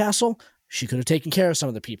sold the castle, she could have taken care of some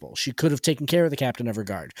of the people. She could have taken care of the captain of her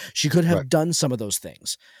guard. She could have done some of those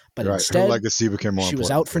things. But instead, her legacy became more she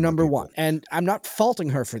was important out for number one. And I'm not faulting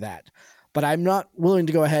her for that, but I'm not willing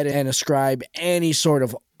to go ahead and ascribe any sort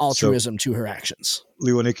of altruism to her actions.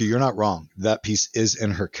 Lewanika, you're not wrong. That piece is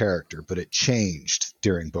in her character, but it changed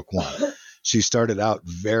during book one. She started out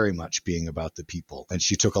very much being about the people, and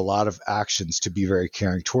she took a lot of actions to be very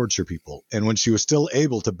caring towards her people. And when she was still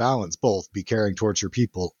able to balance both, be caring towards her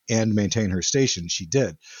people and maintain her station, she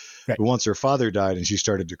did. Right. But once her father died and she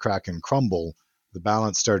started to crack and crumble, the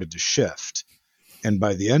balance started to shift. And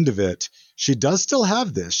by the end of it, she does still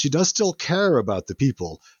have this. She does still care about the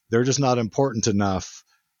people. They're just not important enough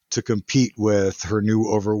to compete with her new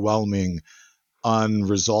overwhelming,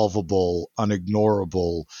 unresolvable,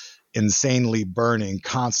 unignorable, insanely burning,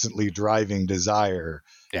 constantly driving desire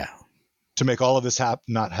to make all of this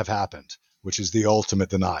not have happened, which is the ultimate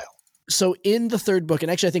denial. So in the third book, and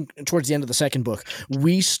actually I think towards the end of the second book,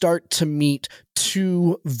 we start to meet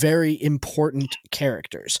two very important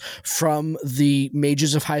characters from the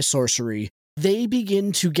Mages of High Sorcery. They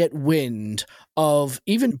begin to get wind of,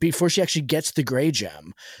 even before she actually gets the Grey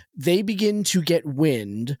Gem, they begin to get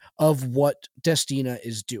wind of what Destina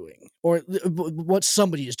is doing, or what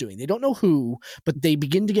somebody is doing. They don't know who, but they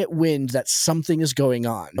begin to get wind that something is going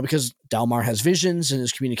on, because Dalmar has visions in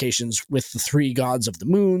his communications with the three gods of the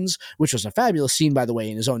moons, which was a fabulous scene, by the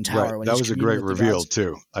way, in his own tower. Right. When that was a great reveal,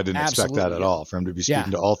 too. I didn't expect that at all. For him to be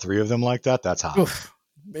speaking to all three of them like that, that's hot. Oof,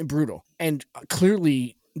 brutal. And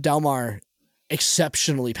clearly, Dalmar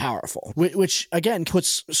exceptionally powerful, which again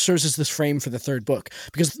serves as this frame for the third book,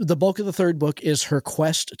 because the bulk of the third book is her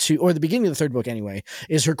quest to, or the beginning of the third book anyway,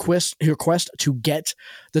 is her quest to get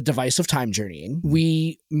the device of time journeying.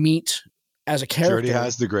 We meet as a character. She already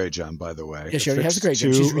has the Grey Gem, by the way. Yeah, she already has the Grey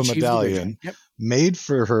Gem. She's a medallion made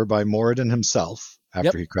for her by Moradin himself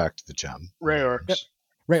after he cracked the gem. Rayorx.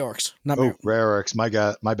 Rayorx, not Rayorx. My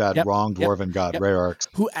bad. Wrong dwarven god. Rayorx,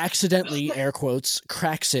 who accidentally, air quotes,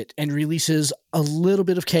 cracks it and releases a little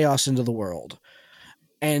bit of chaos into the world.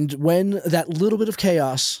 And when that little bit of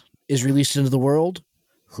chaos is released into the world,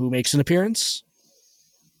 who makes an appearance?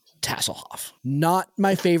 Tasselhoff. Not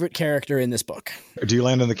my favorite character in this book. Do you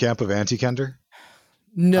land in the camp of anti-Kender?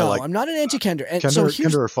 No, I'm not an anti-Kender. And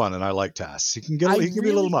Kender are fun, and I like Tass. He can be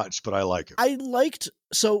a little much, but I like him.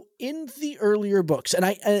 So in the earlier books,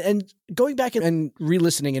 and going back and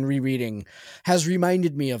re-listening and rereading has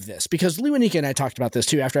reminded me of this, because Lewanika and I talked about this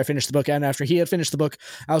too after I finished the book, and after he had finished the book,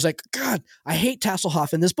 I was like, God, I hate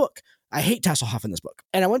Tasselhoff in this book.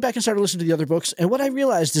 And I went back and started listening to the other books, and what I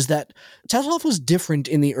realized is that Tasselhoff was different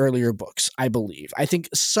in the earlier books, I believe. I think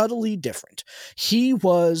subtly different. He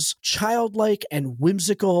was childlike and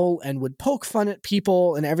whimsical and would poke fun at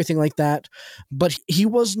people and everything like that, but he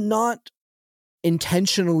was not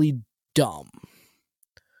intentionally dumb.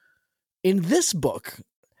 In this book,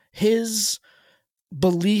 his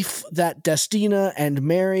belief that Destina and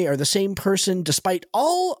Mary are the same person, despite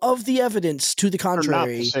all of the evidence to the contrary.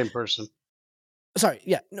 They're not the same person. Sorry,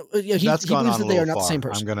 yeah. No, he believes that they are not the same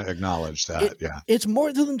person. I'm going to acknowledge that, It's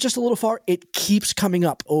more than just a little far. It keeps coming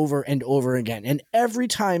up over and over again. And every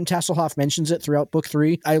time Tasselhoff mentions it throughout book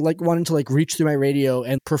 3, I wanted to reach through my radio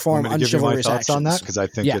and perform unchivalrous give you my thoughts actions on that, because I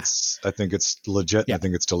think it's legit and I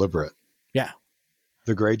think it's deliberate. Yeah.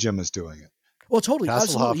 The Grey Gem is doing it. Well, totally.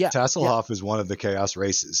 Tasselhoff is one of the chaos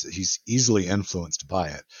races. He's easily influenced by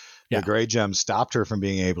it. The Grey Gem stopped her from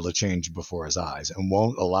being able to change before his eyes and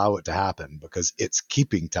won't allow it to happen because it's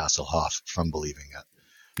keeping Tasselhoff from believing it.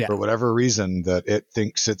 Yeah. For whatever reason that it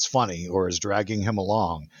thinks it's funny or is dragging him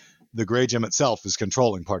along, the Grey Gem itself is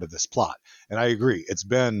controlling part of this plot. And I agree. It's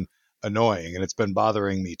been annoying and it's been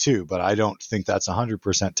bothering me too, but I don't think that's 100%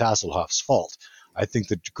 Tasselhoff's fault. I think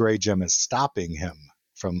the Grey Gem is stopping him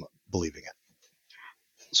from believing it.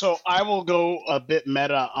 So I will go a bit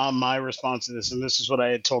meta on my response to this, and this is what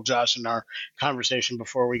I had told Josh in our conversation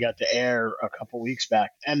before we got to air a couple weeks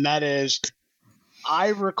back, and that is,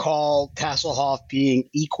 I recall Tasselhoff being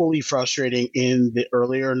equally frustrating in the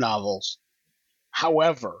earlier novels.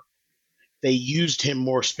 However, they used him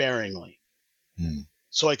more sparingly.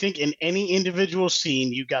 So I think in any individual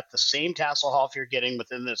scene, you got the same Tasselhoff you're getting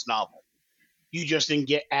within this novel. You just didn't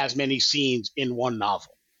get as many scenes in one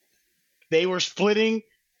novel. They were splitting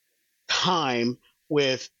time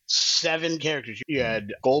with 7 characters. You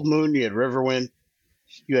had Gold Moon, you had Riverwind,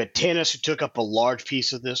 you had Tanis, who took up a large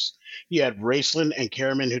piece of this. You had Raceland and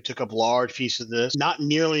Caraman, who took up a large piece of this. Not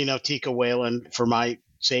nearly enough Tika Whalen for my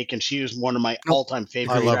sake, and she was one of my all-time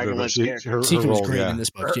favorite I loved her, Dragonlance but characters. Tika was role, great yeah. in this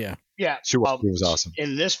book, yeah. Yeah, She was awesome.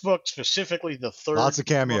 In this book, specifically the third Lots of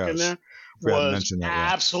cameos. book in there, Forgot to was mention that,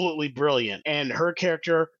 yeah. absolutely brilliant. And her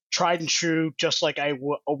character, tried and true, just like I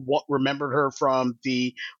remembered her from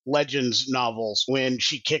the Legends novels when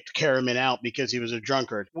she kicked Caraman out because he was a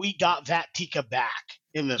drunkard. We got that Tika back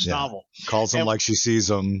in this novel. Calls him like she sees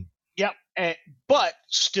him. Yep. But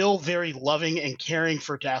still very loving and caring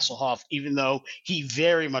for Tasselhoff, even though he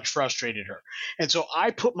very much frustrated her. And so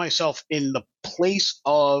I put myself in the place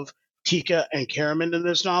of Tika and Caraman in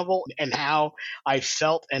this novel and how I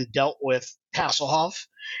felt and dealt with Tasselhoff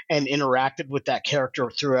and interacted with that character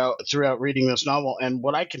throughout reading this novel. And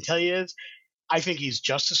what I can tell you is I think he's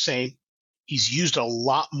just the same. He's used a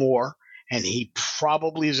lot more, and he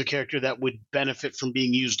probably is a character that would benefit from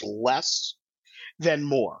being used less than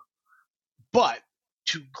more. But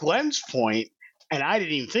to Glenn's point, and I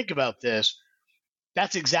didn't even think about this,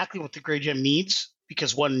 that's exactly what the Grey Gem needs,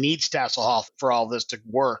 because one needs Tasselhoff for all this to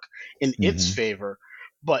work in its favor.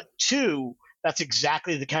 But 2, that's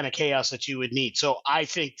exactly the kind of chaos that you would need. So I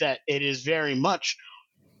think that it is very much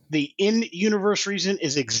the in-universe reason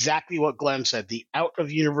is exactly what Glenn said. The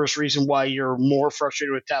out-of-universe reason why you're more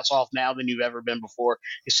frustrated with Tasselhoff now than you've ever been before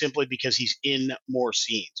is simply because he's in more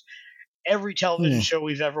scenes. Every television show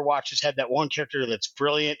we've ever watched has had that one character that's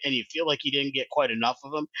brilliant, and you feel like you didn't get quite enough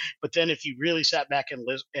of him. But then if you really sat back and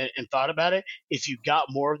thought about it, if you got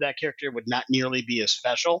more of that character, it would not nearly be as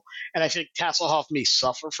special. And I think Tasselhoff may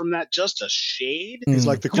suffer from that just a shade. He's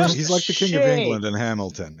like the King of shade. England in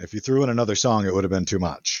Hamilton. If you threw in another song, it would have been too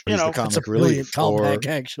much. You He's know, the comic That's a brilliant relief. callback,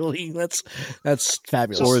 actually. That's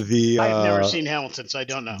fabulous. Or the I've never seen Hamilton, so I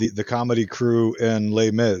don't know. the comedy crew in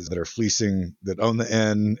Les Mis that are fleecing, that own the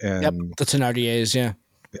inn, and the Thenardiers, yeah.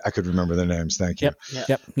 I could remember their names. Thank you.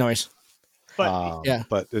 Yep, no worries. But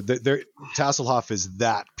But Tasselhoff is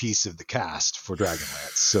that piece of the cast for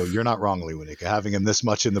Dragonlance. So you're not wrong, Lee Winika. Having him this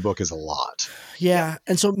much in the book is a lot. Yeah,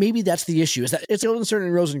 and so maybe that's the issue, is that it's Guildenstern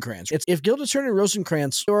and Rosencrantz. If Guildenstern and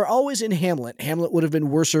Rosencrantz were always in Hamlet would have been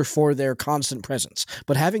worser for their constant presence.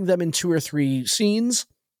 But having them in 2 or 3 scenes,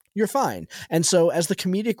 you're fine. And so as the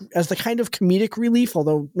kind of comedic relief,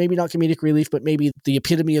 although maybe not comedic relief, but maybe the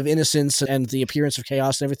epitome of innocence and the appearance of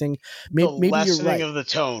chaos and everything, maybe you're right. The lessening of the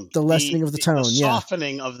tone. The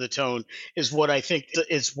softening of the tone is what I think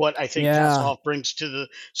Tasselhoff brings to the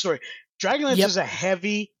story. Dragonlance is a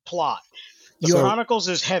heavy plot. The Chronicles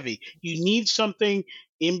is heavy. You need something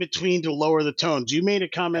in between to lower the tones. You made a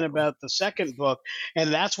comment about the second book,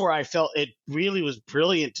 and that's where I felt it really was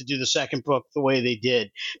brilliant to do the second book the way they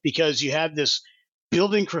did, because you had this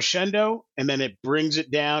building crescendo, and then it brings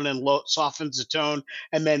it down and softens the tone,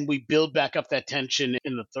 and then we build back up that tension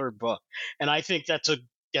in the third book. And I think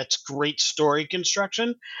that's great story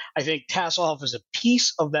construction. I think Tasselhoff as a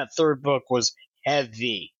piece of that third book was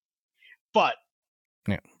heavy, but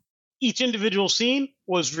each individual scene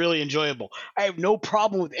was really enjoyable. I have no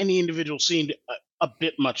problem with any individual scene a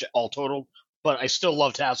bit much all total, but I still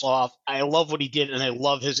love Tasselhoff. I love what he did, and I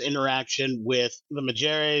love his interaction with the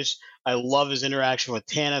Majeres. I love his interaction with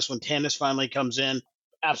Tanis when Tanis finally comes in.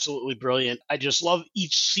 Absolutely brilliant. I just love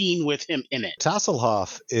each scene with him in it.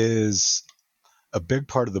 Tasselhoff is a big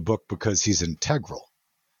part of the book because he's integral.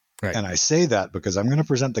 Right. And I say that because I'm going to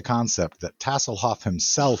present the concept that Tasselhoff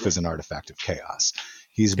himself is an artifact of chaos.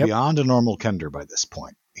 He's beyond a normal Kender by this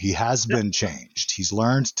point. He has been changed. He's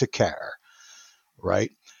learned to care,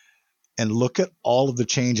 right? And look at all of the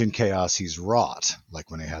change and chaos he's wrought,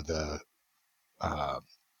 like when he had the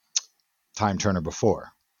Time Turner before.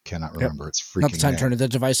 Cannot remember its freaking Not the Time name. Turner, the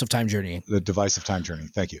device of time journeying. The device of time journeying.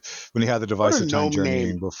 Thank you. When he had the device of time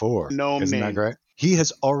journeying before. Isn't that great? He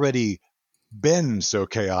has already been so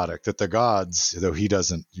chaotic that the gods, though he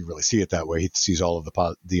doesn't you really see it that way, he sees all of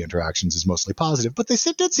the interactions as mostly positive, but they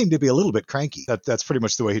did seem to be a little bit cranky. That's pretty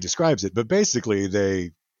much the way he describes it. But basically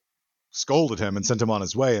they scolded him and sent him on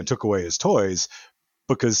his way and took away his toys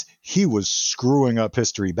because he was screwing up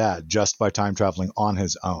history bad just by time traveling on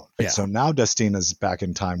his own. Yeah. So now Destina's back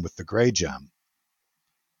in time with the Grey Gem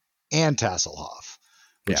and Tasselhoff,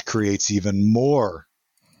 which creates even more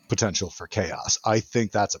potential for chaos. I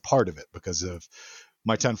think that's a part of it because of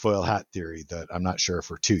my tinfoil hat theory that I'm not sure if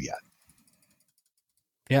we're 2 yet.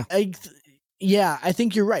 Yeah. I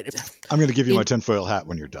think you're right. I'm going to give you my tinfoil hat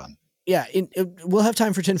when you're done. we'll have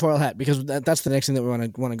time for tinfoil hat because that's the next thing that we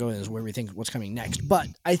want to go in is where we think what's coming next. But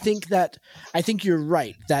I think you're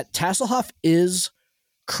right that Tasselhoff is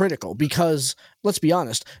critical because let's be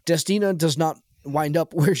honest, Destina does not wind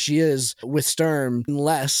up where she is with Sturm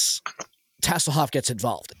unless Tasselhoff gets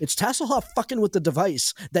involved. It's Tasselhoff fucking with the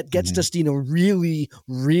device that gets Destina really,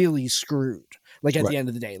 really screwed. Like at the end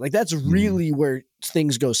of the day, like that's really where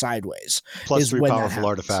things go sideways. Plus 3 powerful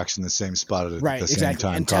artifacts in the same spot at the same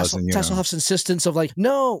time, and causing Tasselhoff's insistence of like,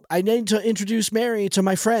 no, I need to introduce Mary to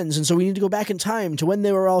my friends, and so we need to go back in time to when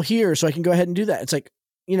they were all here, so I can go ahead and do that. It's like,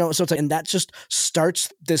 so it's like, and that just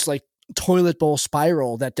starts this like toilet bowl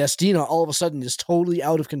spiral that Destina all of a sudden is totally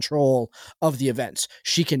out of control of the events.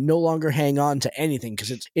 She can no longer hang on to anything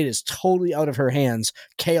because it is totally out of her hands.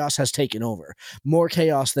 Chaos has taken over. More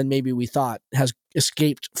chaos than maybe we thought has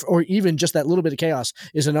escaped, or even just that little bit of chaos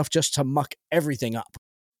is enough just to muck everything up.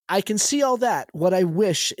 I can see all that. What I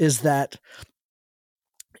wish is that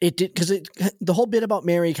it did, because the whole bit about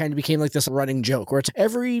Mary kind of became like this running joke where it's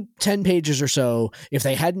every 10 pages or so, if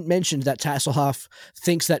they hadn't mentioned that Tasselhoff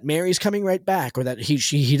thinks that Mary's coming right back or that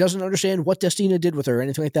he doesn't understand what Destina did with her or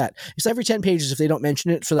anything like that. It's every 10 pages if they don't mention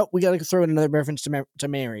it, so that we got to throw in another reference to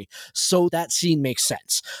Mary. So that scene makes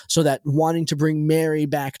sense. So that wanting to bring Mary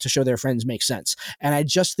back to show their friends makes sense. And I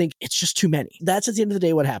just think it's just too many. That's at the end of the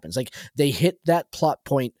day what happens. Like they hit that plot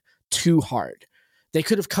point too hard. They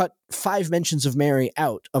could have cut 5 mentions of Mary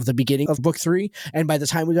out of the beginning of book 3, and by the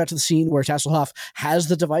time we got to the scene where Tasselhoff has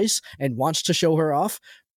the device and wants to show her off,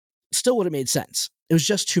 still would have made sense. It was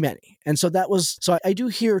just too many. And so I do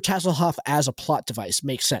hear Tasselhoff as a plot device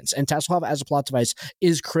makes sense, and Tasselhoff as a plot device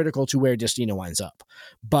is critical to where Destina winds up.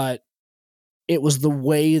 But it was the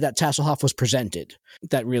way that Tasselhoff was presented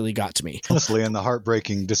that really got to me. Honestly, and the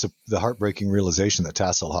heartbreaking realization that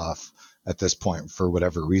Tasselhoff at this point, for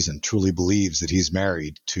whatever reason, truly believes that he's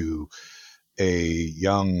married to a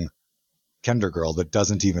young Kender girl that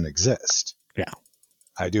doesn't even exist. Yeah.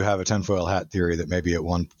 I do have a tinfoil hat theory that maybe at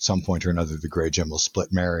some point or another, the Grey Gem will split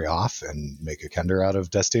Mary off and make a Kender out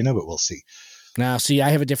of Destina, but we'll see. Now, see, I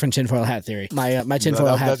have a different tinfoil hat theory. My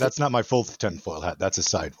tinfoil hat. That's not my full tinfoil hat. That's a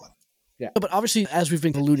side one. Yeah. But obviously, as we've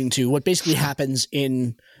been alluding to, what basically happens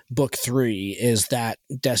in book 3 is that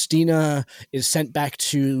Destina is sent back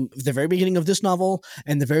to the very beginning of this novel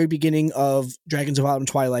and the very beginning of Dragons of Autumn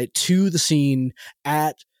Twilight to the scene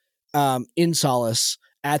at in Solace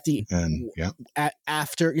at the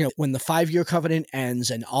after when the 5-year covenant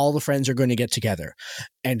ends and all the friends are going to get together.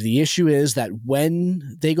 And the issue is that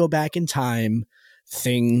when they go back in time,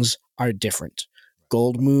 things are different.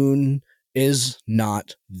 Gold Moon is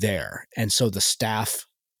not there. And so the staff,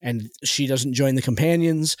 and she doesn't join the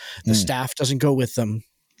companions. The staff doesn't go with them.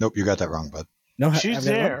 Nope, you got that wrong, bud. No, she's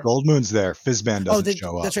there. Gold Moon's there. Fizban doesn't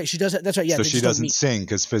show up. That's right. She does. That's right. Yeah. So she doesn't sing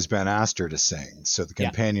because Fizban asked her to sing. So the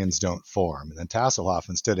companions don't form. And then Tasselhoff,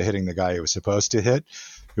 instead of hitting the guy he was supposed to hit,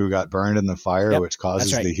 who got burned in the fire, which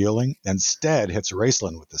causes the healing, instead hits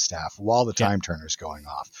Raceland with the staff while the time turner's going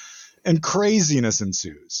off. And craziness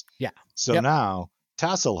ensues. Yeah. So now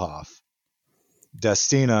Tasselhoff,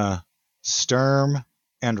 Destina, Sturm,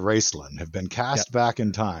 and Raceland have been cast back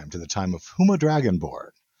in time to the time of Huma Dragonborn.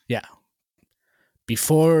 Yeah.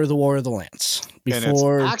 Before the War of the Lance. And it's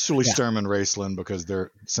actually Sturm and Raceland because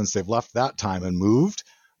since they've left that time and moved,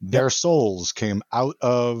 their souls came out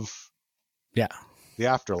of the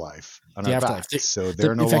afterlife. So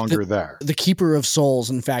they're no longer there. The Keeper of Souls,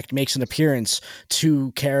 in fact, makes an appearance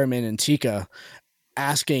to Karaman and Tika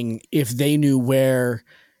asking if they knew where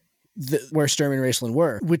Sturm and Raceland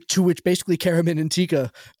were, to which basically Karaman and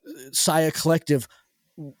Tika, Saya Collective,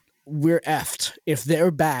 we're effed. If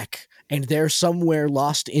they're back and they're somewhere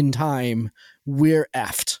lost in time, we're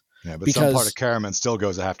effed. Yeah, but some part of Karaman still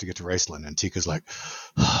goes, I have to get to Raceland, and Tika's like,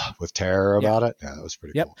 with terror about it. Yeah, that was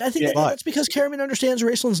pretty cool. I think that's because Karaman understands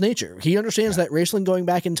Raceland's nature. He understands that Raceland going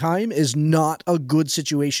back in time is not a good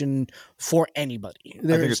situation for anybody. I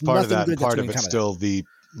think it's part of that, and part of it's still the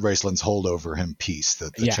Raceland's hold over him piece,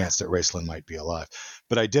 the chance that Raceland might be alive.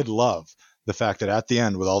 But I did love the fact that at the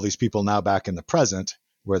end, with all these people now back in the present,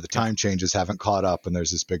 where the time changes haven't caught up, and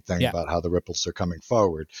there's this big thing about how the ripples are coming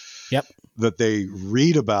forward, that they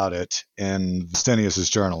read about it in Stenius's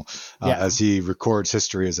journal as he records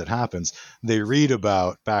history as it happens. They read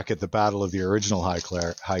about back at the Battle of the original High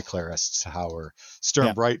Clerists, how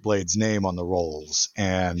Sturm Brightblade's name on the rolls,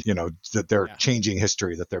 and that they're changing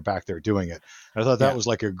history, that they're back there doing it. And I thought that was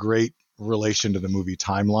like a great relation to the movie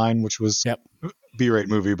Timeline, which was B-rate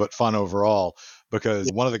movie, but fun overall.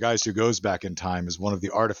 Because one of the guys who goes back in time is one of the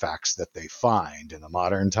artifacts that they find in the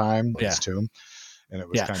modern time, this tomb. And it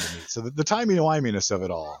was kind of neat. So the timey-wiminess of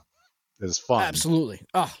it all It was fun. Absolutely.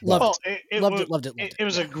 Oh, loved it. Loved it. It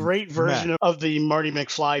was a great version of the Marty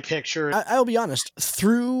McFly picture. I'll be honest,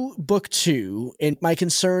 through book 2, and my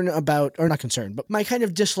concern about, or not concern, but my kind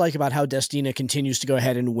of dislike about how Destina continues to go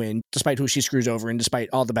ahead and win, despite who she screws over and despite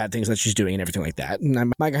all the bad things that she's doing and everything like that. And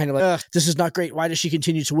I'm kind of like, this is not great. Why does she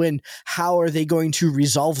continue to win? How are they going to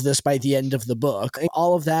resolve this by the end of the book?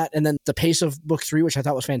 All of that, and then the pace of book 3, which I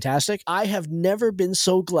thought was fantastic. I have never been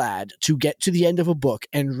so glad to get to the end of a book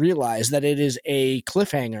and realize that it is a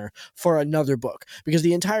cliffhanger for another book. Because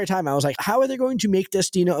the entire time I was like, how are they going to make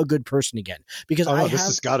Destina a good person again? Because this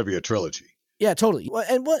has got to be a trilogy. Yeah, totally.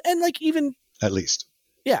 And like even at least.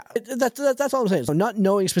 Yeah, that's all I'm saying. So not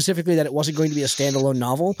knowing specifically that it wasn't going to be a standalone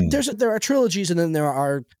novel, there are trilogies and then there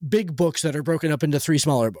are big books that are broken up into 3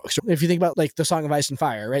 smaller books. If you think about like The Song of Ice and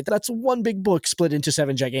Fire, right? That's one big book split into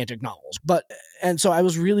 7 gigantic novels. And so I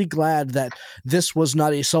was really glad that this was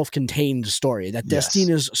not a self-contained story, that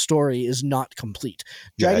Destina's story is not complete.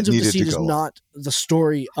 Dragons of Deceit is not the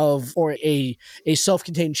story of, or a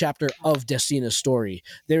self-contained chapter of Destina's story.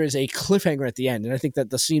 There is a cliffhanger at the end, and I think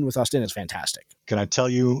that the scene with Austin is fantastic. Can I tell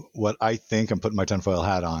you what I think? I'm putting my tinfoil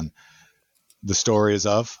hat on. The story is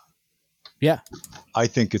of? Yeah. I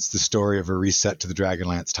think it's the story of a reset to the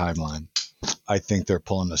Dragonlance timeline. I think they're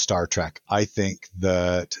pulling a Star Trek. I think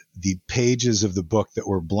that the pages of the book that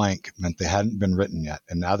were blank meant they hadn't been written yet,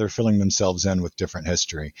 and now they're filling themselves in with different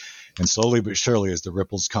history. And slowly but surely, as the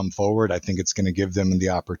ripples come forward, I think it's going to give them the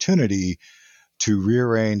opportunity to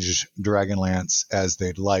rearrange Dragonlance as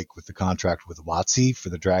they'd like with the contract with WotC for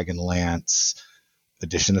the Dragonlance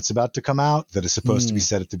edition that's about to come out that is supposed to be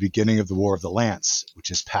set at the beginning of the War of the Lance, which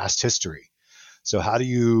is past history. So how do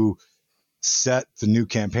you set the new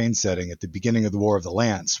campaign setting at the beginning of the War of the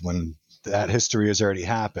Lance when that history has already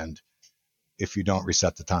happened if you don't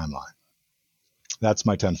reset the timeline? That's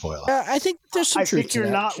my tinfoil. I think there's some truth to that. I think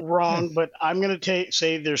you're not wrong, but I'm going to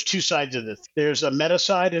say there's 2 sides of this. There's a meta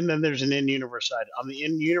side and then there's an in-universe side. On the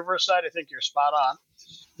in-universe side, I think you're spot on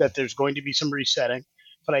that there's going to be some resetting.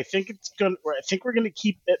 But I think we're going to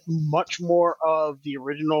keep it much more of the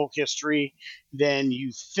original history than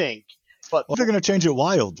you think. But they're going to change it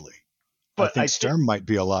wildly. But I think Sturm might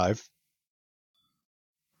be alive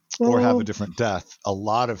or have a different death. A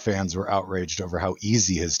lot of fans were outraged over how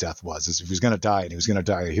easy his death was. As if he was going to die and he was going to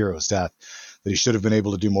die a hero's death, that he should have been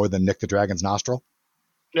able to do more than nick the dragon's nostril.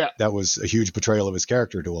 Yeah, that was a huge betrayal of his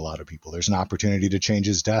character to a lot of people. There's an opportunity to change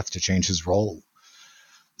his death, to change his role.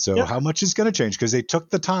 So how much is going to change? Because they took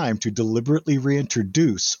the time to deliberately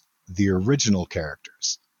reintroduce the original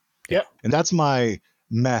characters. Yep. And that's my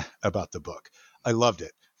meh about the book. I loved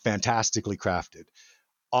it. Fantastically crafted.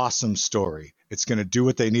 Awesome story. It's going to do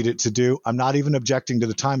what they need it to do. I'm not even objecting to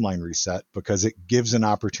the timeline reset because it gives an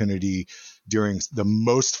opportunity during the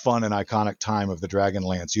most fun and iconic time of the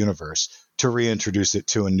Dragonlance universe to reintroduce it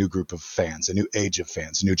to a new group of fans, a new age of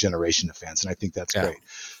fans, a new generation of fans. And I think that's great.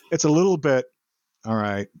 It's a little bit, all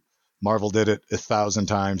right, Marvel did it 1,000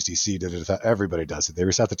 times. DC did it. Everybody does it. They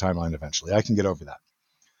reset the timeline eventually. I can get over that.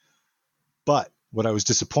 But what I was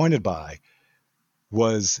disappointed by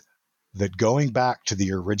was that going back to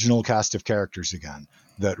the original cast of characters again,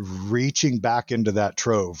 that reaching back into that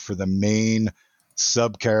trove for the main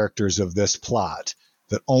sub-characters of this plot,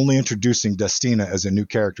 that only introducing Destina as a new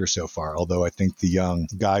character so far, although I think the young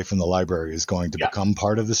guy from the library is going to become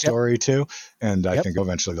part of the story too, and I think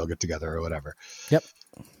eventually they'll get together or whatever. Yep.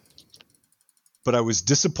 But I was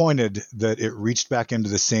disappointed that it reached back into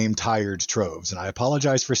the same tired troves, and I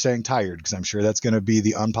apologize for saying tired because I'm sure that's going to be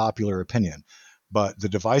the unpopular opinion. But the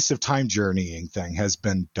divisive time journeying thing has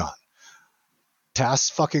been done. Tasks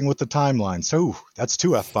fucking with the timeline. So that's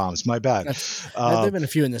 2 F-bombs. My bad. There have been a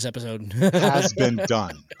few in this episode. Has been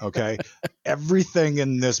done. Okay. Everything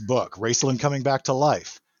in this book, Raceland coming back to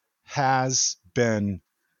life, has been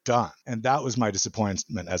done. And that was my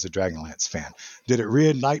disappointment as a Dragonlance fan. Did it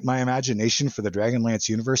reignite my imagination for the Dragonlance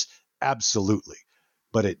universe? Absolutely.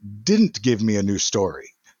 But it didn't give me a new story.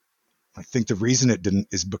 I think the reason it didn't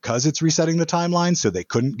is because it's resetting the timeline, so they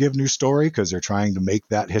couldn't give new story because they're trying to make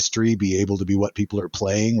that history be able to be what people are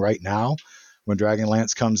playing right now when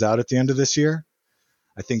Dragonlance comes out at the end of this year.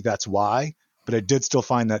 I think that's why, but I did still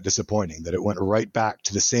find that disappointing that it went right back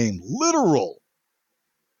to the same literal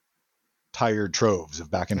tired troves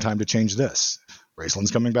of back in time to change this.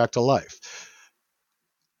 Raceland's coming back to life.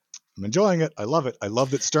 I'm enjoying it. I love it. I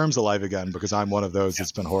love that Sturm's alive again because I'm one of those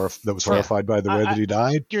that's been horrified by the way that he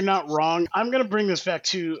died. You're not wrong. I'm going to bring this back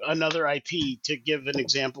to another IP to give an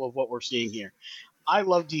example of what we're seeing here. I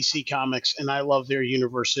love DC Comics and I love their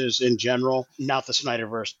universes in general. Not the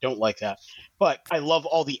Snyderverse. Don't like that. But I love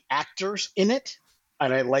all the actors in it.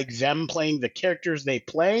 and I like them playing the characters they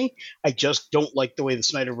play. I just don't like the way the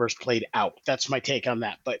Snyderverse played out. That's my take on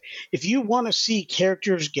that. But if you want to see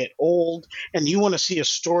characters get old and you want to see a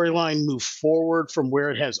storyline move forward from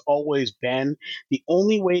where it has always been, the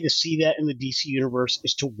only way to see that in the DC universe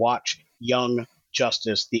is to watch Young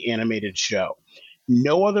Justice, the animated show.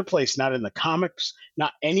 No other place, not in the comics,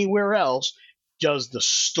 not anywhere else, does the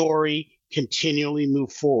story continually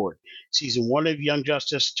move forward. Season 1 of Young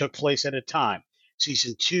Justice took place at a time.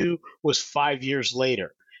 Season 2 was 5 years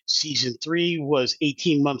later. Season 3 was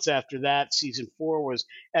 18 months after that. Season 4 was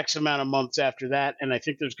X amount of months after that. And I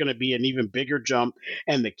think there's going to be an even bigger jump.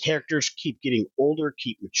 And the characters keep getting older,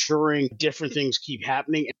 keep maturing, different things keep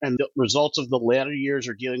happening. And the results of the latter years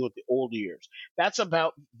are dealing with the older years. That's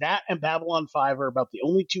about that, and Babylon 5 are about the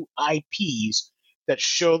only two IPs that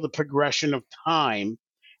show the progression of time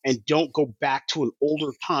and don't go back to an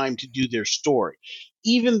older time to do their story.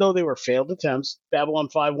 Even though they were failed attempts, Babylon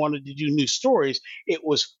 5 wanted to do new stories. It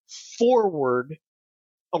was forward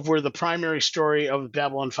of where the primary story of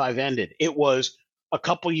Babylon 5 ended. It was a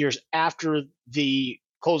couple years after the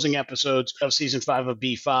closing episodes of season 5 of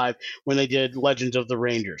B5 when they did Legends of the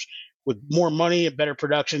Rangers. With more money and better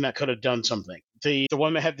production, that could have done something. The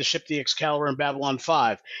one that had to ship the Excalibur in Babylon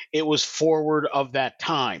 5, it was forward of that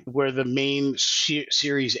time where the main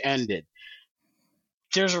series ended.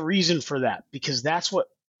 There's a reason for that, because that's what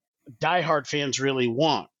diehard fans really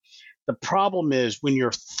want. The problem is when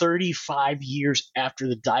you're 35 years after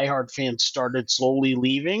the diehard fans started slowly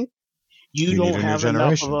leaving, you don't have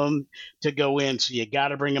enough of them to go in, so you got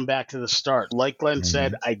to bring them back to the start. Like Glenn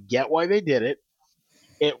said, I get why they did it.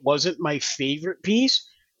 It wasn't my favorite piece,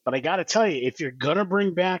 but I got to tell you, if you're going to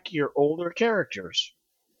bring back your older characters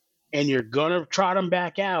and you're going to trot them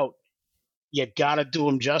back out, you got to do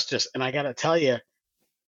them justice. And I got to tell you,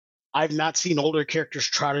 I've not seen older characters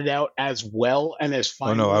trotted out as well and as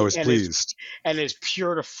fine. Oh no, I was pleased. And as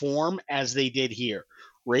pure to form as they did here.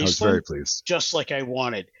 I was very pleased. Just like I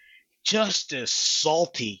wanted. Just as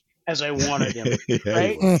salty as I wanted him,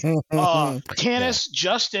 right? Tanis,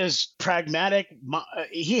 just as pragmatic.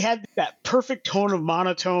 He had that perfect tone of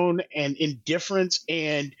monotone and indifference,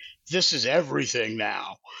 and this is everything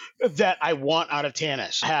now that I want out of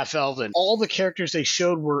Tanis. Half-Elven. All the characters they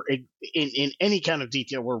showed were in any kind of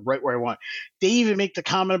detail were right where I want. They even make the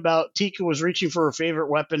comment about Tika was reaching for her favorite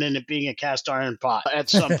weapon and it being a cast iron pot at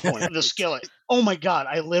some point. The skillet. Oh my God,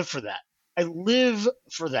 I live for that. I live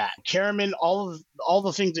for that. Karaman, all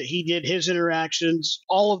the things that he did, his interactions,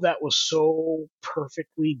 all of that was so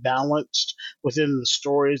perfectly balanced within the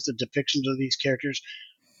stories, the depictions of these characters.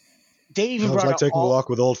 They even brought like taking a walk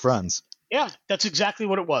with old friends. Yeah, that's exactly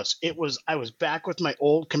what it was. I was back with my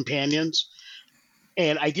old companions,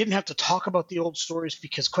 and I didn't have to talk about the old stories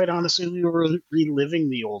because, quite honestly, we were reliving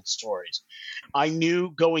the old stories. I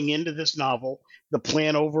knew going into this novel, the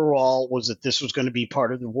plan overall was that this was going to be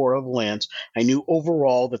part of the War of the Lands. I knew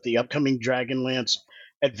overall that the upcoming Dragonlance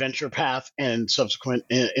adventure path and subsequent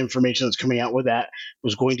information that's coming out with that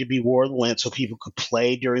was going to be War of the Lands, so people could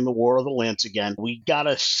play during the War of the Lands again. We got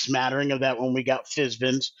a smattering of that when we got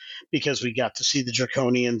Fizbins because we got to see the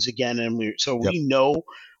Draconians again, and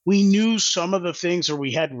we knew some of the things, or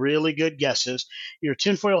we had really good guesses. Your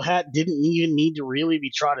tinfoil hat didn't even need to really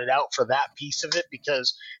be trotted out for that piece of it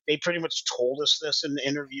because they pretty much told us this in the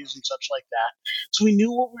interviews and such like that. So we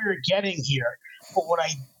knew what we were getting here. But what I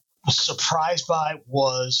was surprised by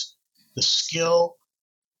was the skill,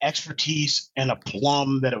 expertise, and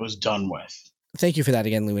aplomb that it was done with. Thank you for that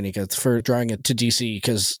again, Luinika, for drawing it to DC,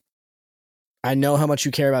 because I know how much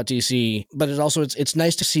you care about DC, but it's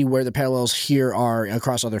nice to see where the parallels here are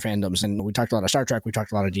across other fandoms. And we talked a lot of Star Trek, we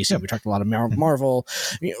talked a lot of DC, we talked a lot of Marvel,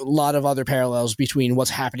 a lot of other parallels between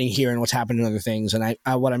what's happening here and what's happening in other things. And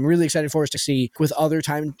what I'm really excited for is to see with other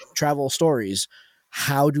time travel stories,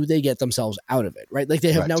 how do they get themselves out of it, right? Like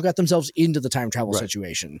they have now got themselves into the time travel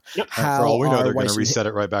situation. Yep. How for all we know, they're going to reset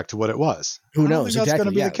it right back to what it was. Who knows? That's going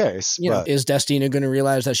to be the case. Is Destina going to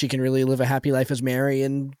realize that she can really live a happy life as Mary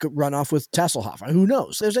and run off with Tasselhoff? Who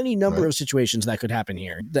knows? There's any number of situations that could happen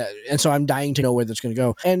here. And so I'm dying to know where that's going to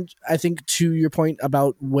go. And I think to your point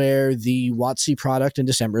about where the WotC product in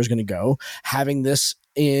December is going to go, having this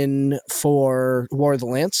in for War of the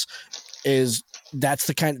Lance that's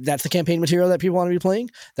the campaign material that people want to be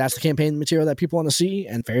playing. That's the campaign material that people want to see,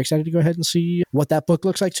 and very excited to go ahead and see what that book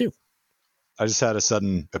looks like too. I just had a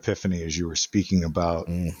sudden epiphany as you were speaking about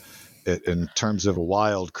it in terms of a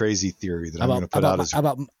wild, crazy theory that I'm going to put out as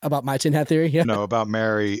about my tin hat theory. Yeah, no, about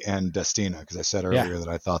Mary and Destina, because I said earlier that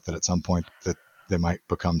I thought that at some point that they might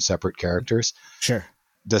become separate characters. Sure.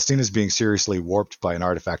 Destina is being seriously warped by an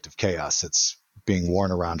artifact of chaos. It's being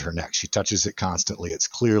worn around her neck. She touches it constantly. It's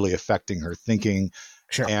clearly affecting her thinking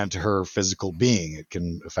and her physical being. It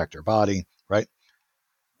can affect her body, right?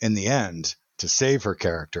 In the end, to save her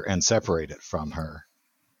character and separate it from her,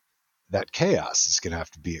 that chaos is going to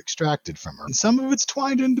have to be extracted from her. And some of it's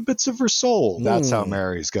twined into bits of her soul. That's how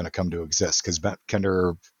Mary is going to come to exist, because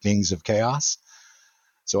Kender are beings of chaos.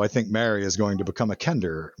 So I think Mary is going to become a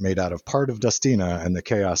Kender made out of part of Destina and the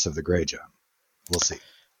chaos of the Grey Gem. We'll see.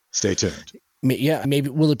 Stay tuned. Yeah, maybe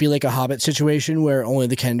will it be like a Hobbit situation where only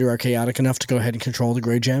the Kender are chaotic enough to go ahead and control the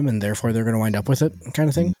Grey Gem, and therefore they're going to wind up with it, kind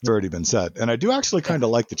of thing? It's already been said. And I do actually kind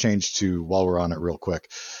of like the change to, while we're on it real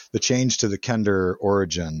quick, the change to the Kender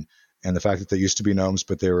origin and the fact that they used to be gnomes,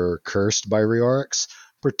 but they were cursed by Riorix,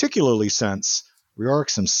 particularly since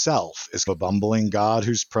Riorix himself is a bumbling god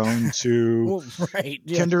who's prone to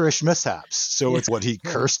Kenderish mishaps. So it's what he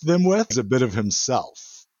cursed them with is a bit of himself.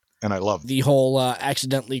 And I love the whole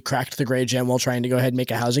accidentally cracked the Grey Gem while trying to go ahead and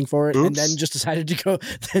make a housing for it. Oops. And then just decided to go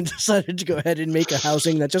ahead and make a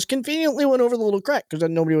housing that just conveniently went over the little crack because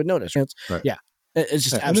then nobody would notice. Right. Yeah. It's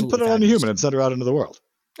just and then put it on a human and send her out into the world.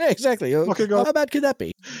 Yeah, exactly. Okay, how bad could that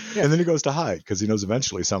be? Yeah. And then he goes to hide because he knows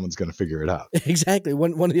eventually someone's going to figure it out. Exactly.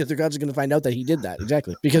 One of the other gods is going to find out that he did that.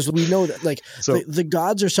 Exactly. Because we know that the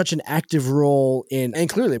gods are such an active role in, and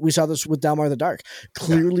clearly we saw this with Dalmar the Dark.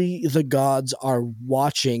 Clearly the gods are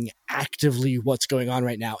watching actively what's going on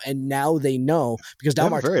right now. And now they know because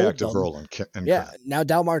Dalmar told them. Very active role in Krynn. Now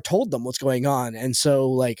Dalmar told them what's going on. And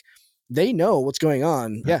so they know what's going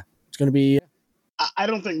on. Yeah. It's going to be... I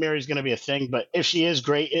don't think Mary's going to be a thing, but if she is,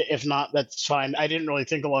 great. If not, that's fine. I didn't really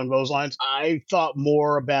think along those lines. I thought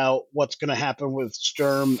more about what's going to happen with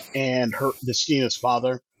Sturm and Destina's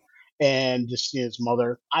father and Destina's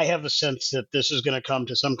mother. I have a sense that this is going to come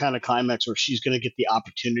to some kind of climax where she's going to get the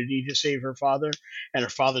opportunity to save her father, and her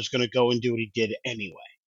father's going to go and do what he did anyway.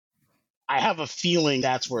 I have a feeling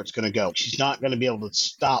that's where it's going to go. She's not going to be able to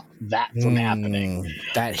stop that from happening.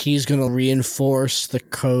 That he's going to reinforce the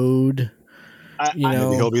code.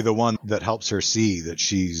 Maybe he'll be the one that helps her see that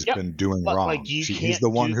she's been doing wrong. He's the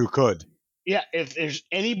one who could. Yeah, if there's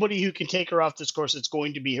anybody who can take her off this course, it's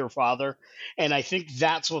going to be her father. And I think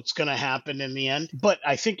that's what's going to happen in the end. But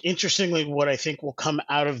I think, interestingly, what I think will come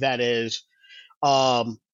out of that is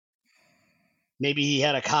maybe he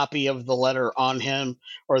had a copy of the letter on him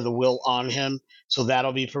or the will on him. So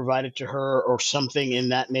that'll be provided to her or something in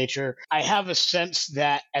that nature. I have a sense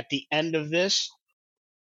that at the end of this,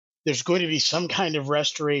 there's going to be some kind of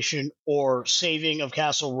restoration or saving of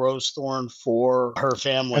Castle Rosethorn for her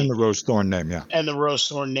family. And the Rosethorn name, yeah. And the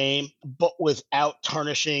Rosethorn name, but without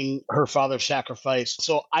tarnishing her father's sacrifice.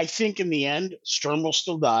 So I think in the end, Sturm will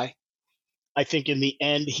still die. I think in the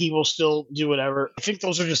end, he will still do whatever. I think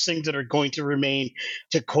those are just things that are going to remain,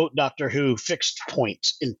 to quote Doctor Who, fixed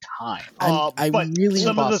points in time.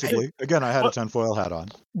 Again, I had a tinfoil hat on.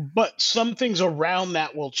 But some things around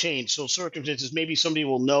that will change. So circumstances, maybe somebody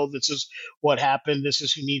will know this is what happened, this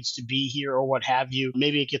is who needs to be here, or what have you.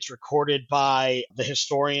 Maybe it gets recorded by the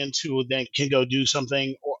historians who then can go do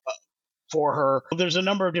something for her. There's a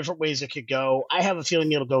number of different ways it could go. I have a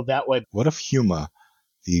feeling it'll go that way. What if Huma,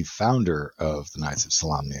 the founder of the Knights of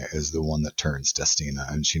Solamnia, is the one that turns Destina,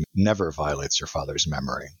 and she never violates her father's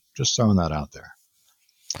memory? Just throwing that out there.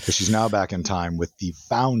 Because she's now back in time with the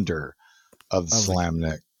founder of the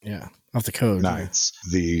Solamnic of the Code Knights,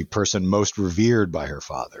 the person most revered by her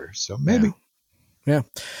father. So maybe. Yeah.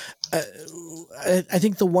 I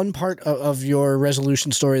think the one part of your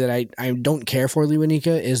resolution story that I don't care for,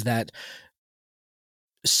 Lewanika, is that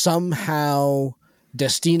somehow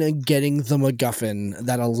Destina getting the MacGuffin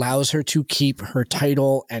that allows her to keep her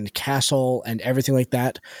title and castle and everything like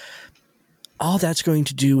that, all that's going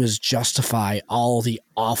to do is justify all the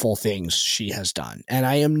awful things she has done. And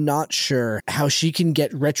I am not sure how she can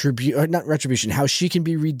get how she can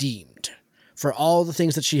be redeemed for all the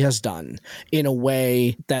things that she has done in a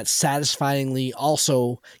way that satisfyingly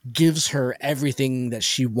also gives her everything that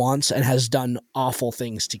she wants and has done awful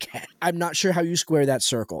things to get. I'm not sure how you square that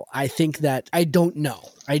circle. I think that I don't know.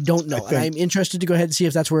 And I'm interested to go ahead and see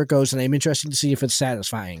if that's where it goes, and I'm interested to see if it's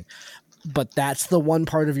satisfying. But that's the one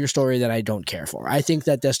part of your story that I don't care for. I think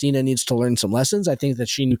that Destina needs to learn some lessons. I think that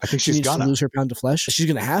she needs to lose her pound of flesh. She's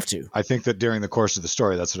going to have to. I think that during the course of the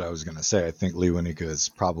story, that's what I was going to say. I think Lewanika is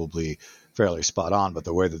probably fairly spot on, but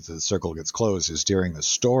the way that the circle gets closed is during the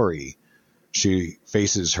story, she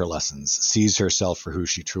faces her lessons, sees herself for who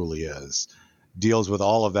she truly is, deals with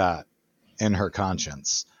all of that in her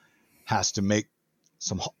conscience, has to make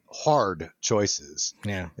some hard choices.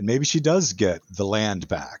 Yeah. And maybe she does get the land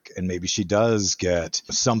back, and maybe she does get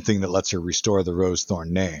something that lets her restore the Rosethorn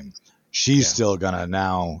name. She's still going to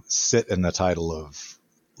now sit in the title of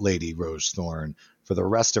Lady Rosethorn for the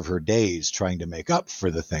rest of her days, trying to make up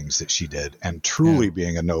for the things that she did and truly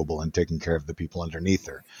being a noble and taking care of the people underneath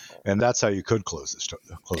her. And that's how you could close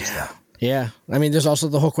that. Yeah. I mean, there's also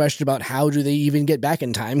the whole question about how do they even get back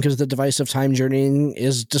in time, because the device of time journeying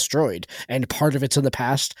is destroyed and part of it's in the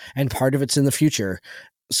past and part of it's in the future.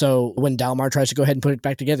 So when Dalmar tries to go ahead and put it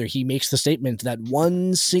back together, he makes the statement that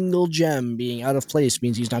one single gem being out of place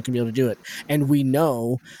means he's not going to be able to do it. And we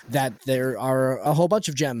know that there are a whole bunch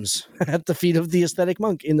of gems at the feet of the aesthetic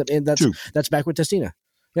monk, and that's back with Destina.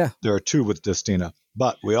 Yeah. There are 2 with Destina.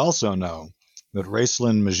 But we also know that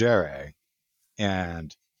Raistlin Megere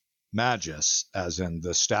and Magus, as in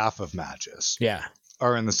the staff of Magus,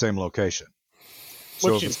 are in the same location.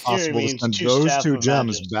 So if it's possible to send those 2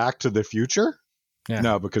 gems back to the future? Yeah.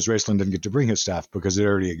 No, because Raistlin didn't get to bring his staff because it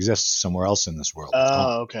already exists somewhere else in this world.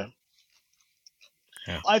 Oh, okay.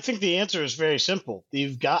 Yeah. I think the answer is very simple.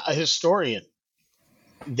 You've got a historian.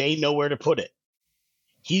 They know where to put it.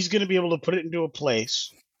 He's going to be able to put it into a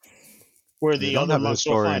place where the other monks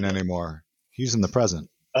will find it. Anymore. He's in the present.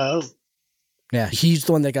 Oh. Yeah, he's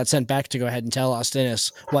the one that got sent back to go ahead and tell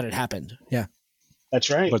Austinus what had happened. Yeah. That's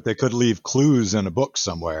right. But they could leave clues in a book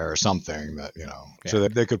somewhere or something that, so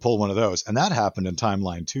that they could pull one of those. And that happened in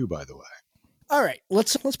Timeline 2, by the way. All right,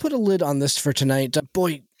 let's put a lid on this for tonight.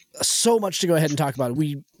 Boy, so much to go ahead and talk about.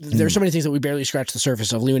 There's so many things that we barely scratched the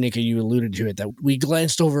surface of. Leonika, you alluded to it, that we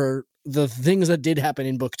glanced over the things that did happen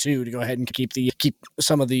in book 2 to go ahead and keep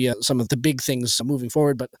some of the big things moving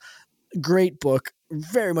forward. But great book.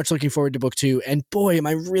 Very much looking forward to book 2, and boy, am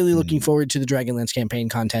I really looking forward to the Dragonlance campaign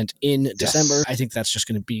content in December. I think that's just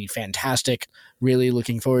going to be fantastic. Really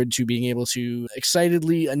looking forward to being able to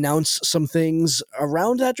excitedly announce some things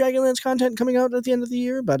around that Dragonlance content coming out at the end of the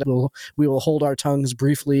year, but we will hold our tongues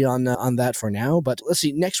briefly on that for now. But let's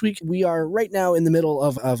see, next week we are right now in the middle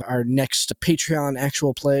of our next Patreon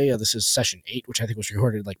actual play. This is session 8, which I think was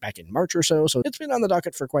recorded like back in March or so it's been on the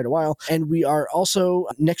docket for quite a while. And we are also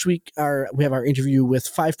next week we have our interview with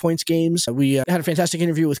 5 Points Games. We had a fantastic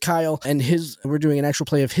interview with Kyle, and we're doing an actual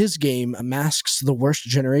play of his game, Masks the Worst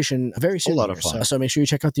Generation, very soon. A lot of fun. So make sure you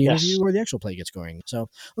check out the interview where the actual play gets going. So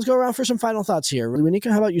let's go around for some final thoughts here.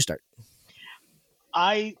 Leonika, how about you start?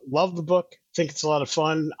 I love the book. Think it's a lot of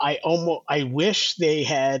fun. I wish they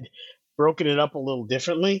had broken it up a little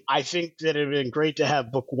differently. I think that it would have been great to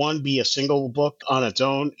have book 1 be a single book on its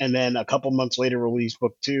own, and then a couple months later release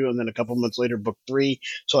book 2, and then a couple months later book 3.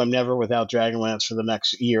 So I'm never without Dragonlance for the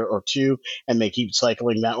next year or 2, and they keep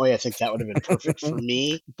cycling that way. I think that would have been perfect for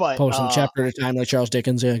me. But post some chapter at a time, like Charles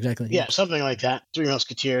Dickens. Yeah, exactly. Yeah, something like that. 3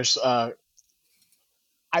 Musketeers.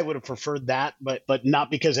 I would have preferred that, but not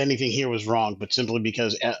because anything here was wrong, but simply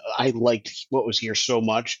because I liked what was here so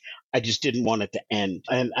much. I just didn't want it to end.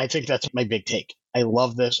 And I think that's my big take. I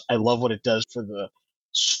love this. I love what it does for the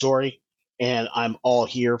story, and I'm all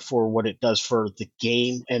here for what it does for the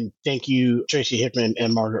game. And thank you, Tracy Hickman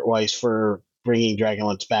and Margaret Weiss, for bringing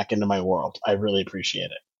Dragonlance back into my world. I really appreciate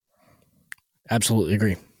it. Absolutely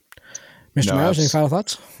agree. Mr. Myers, any final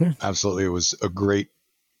thoughts? Yeah. Absolutely. It was a great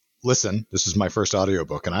listen. This is my first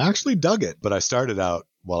audiobook, and I actually dug it, but I started out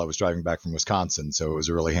while I was driving back from Wisconsin, so it was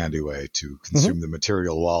a really handy way to consume the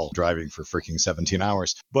material while driving for freaking 17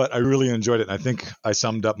 hours. But I really enjoyed it, and I think I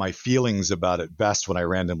summed up my feelings about it best when I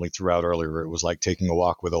randomly threw out earlier. It was like taking a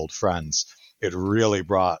walk with old friends. It really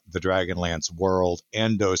brought the Dragonlance world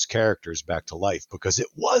and those characters back to life, because it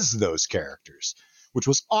was those characters, which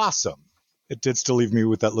was awesome. It did still leave me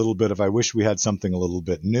with that little bit of, I wish we had something a little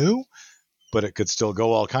bit new, but it could still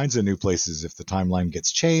go all kinds of new places if the timeline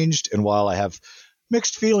gets changed. And while I have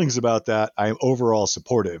mixed feelings about that, I'm overall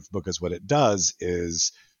supportive, because what it does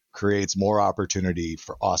is creates more opportunity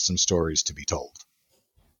for awesome stories to be told.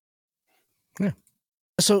 Yeah.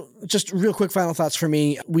 So just real quick final thoughts for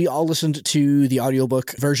me. We all listened to the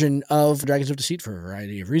audiobook version of Dragons of Deceit for a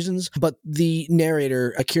variety of reasons, but the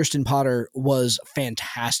narrator, Kirsten Potter, was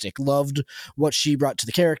fantastic. Loved what she brought to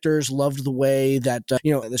the characters, loved the way that,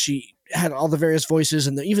 that she had all the various voices,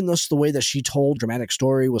 and even the way that she told dramatic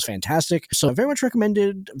story was fantastic. So I very much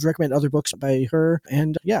recommend other books by her.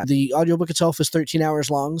 And yeah, the audiobook itself is 13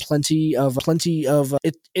 hours long. Plenty of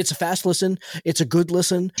it's a fast listen. It's a good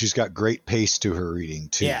listen. She's got great pace to her reading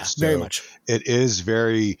too. Yeah, so very much. It is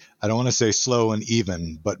very, I don't want to say slow and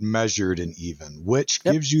even, but measured and even, which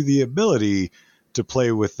gives you the ability to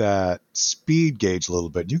play with that speed gauge a little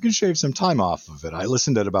bit. You can shave some time off of it. I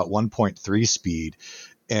listened at about 1.3 speed,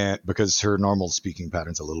 and because her normal speaking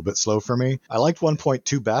pattern's a little bit slow for me. I liked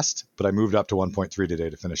 1.2 best, but I moved up to 1.3 today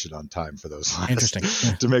to finish it on time for those last, interesting.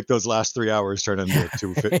 Yeah. To make those last 3 hours turn into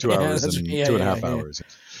 2 hours and 2.5 hours.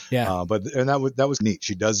 Yeah. But that was neat.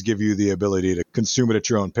 She does give you the ability to consume it at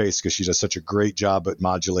your own pace because she does such a great job at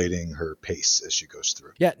modulating her pace as she goes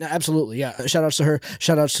through. Yeah, no, absolutely. Yeah. Shout outs to her.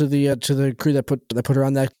 Shout outs to the crew that put her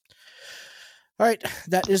on that. All right,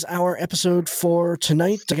 that is our episode for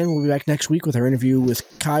tonight. Again, we'll be back next week with our interview with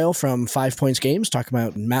Kyle from 5 Points Games, talking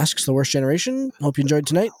about Masks, the Worst Generation. Hope you enjoyed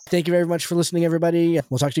tonight. Thank you very much for listening, everybody.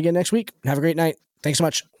 We'll talk to you again next week. Have a great night. Thanks so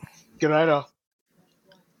much. Good night, all.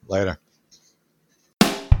 Later.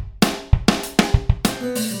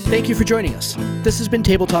 Thank you for joining us. This has been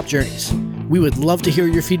Tabletop Journeys. We would love to hear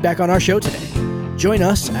your feedback on our show today. Join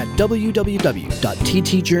us at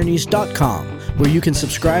www.ttjourneys.com, where you can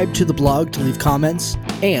subscribe to the blog to leave comments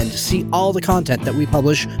and see all the content that we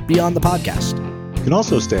publish beyond the podcast. You can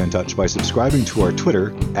also stay in touch by subscribing to our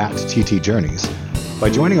Twitter @TTJourneys,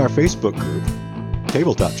 by joining our Facebook group,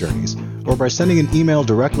 Tabletop Journeys, or by sending an email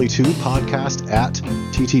directly to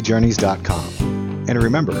podcast@ttjourneys.com. And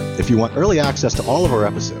remember, if you want early access to all of our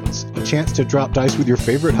episodes, a chance to drop dice with your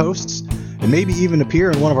favorite hosts, and maybe even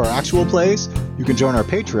appear in one of our actual plays, you can join our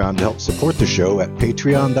Patreon to help support the show at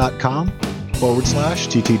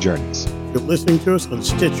patreon.com/TTJourneys. You're listening to us on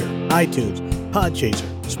Stitcher, iTunes, Podchaser,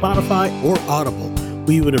 Spotify, or Audible.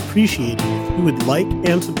 We would appreciate it if you would like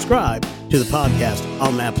and subscribe to the podcast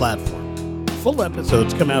on that platform. Full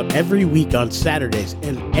episodes come out every week on Saturdays,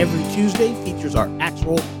 and every Tuesday features our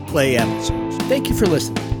actual play episodes. Thank you for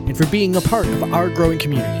listening and for being a part of our growing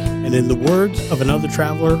community. And in the words of another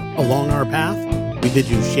traveler along our path, we bid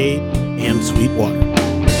you shade and sweet water.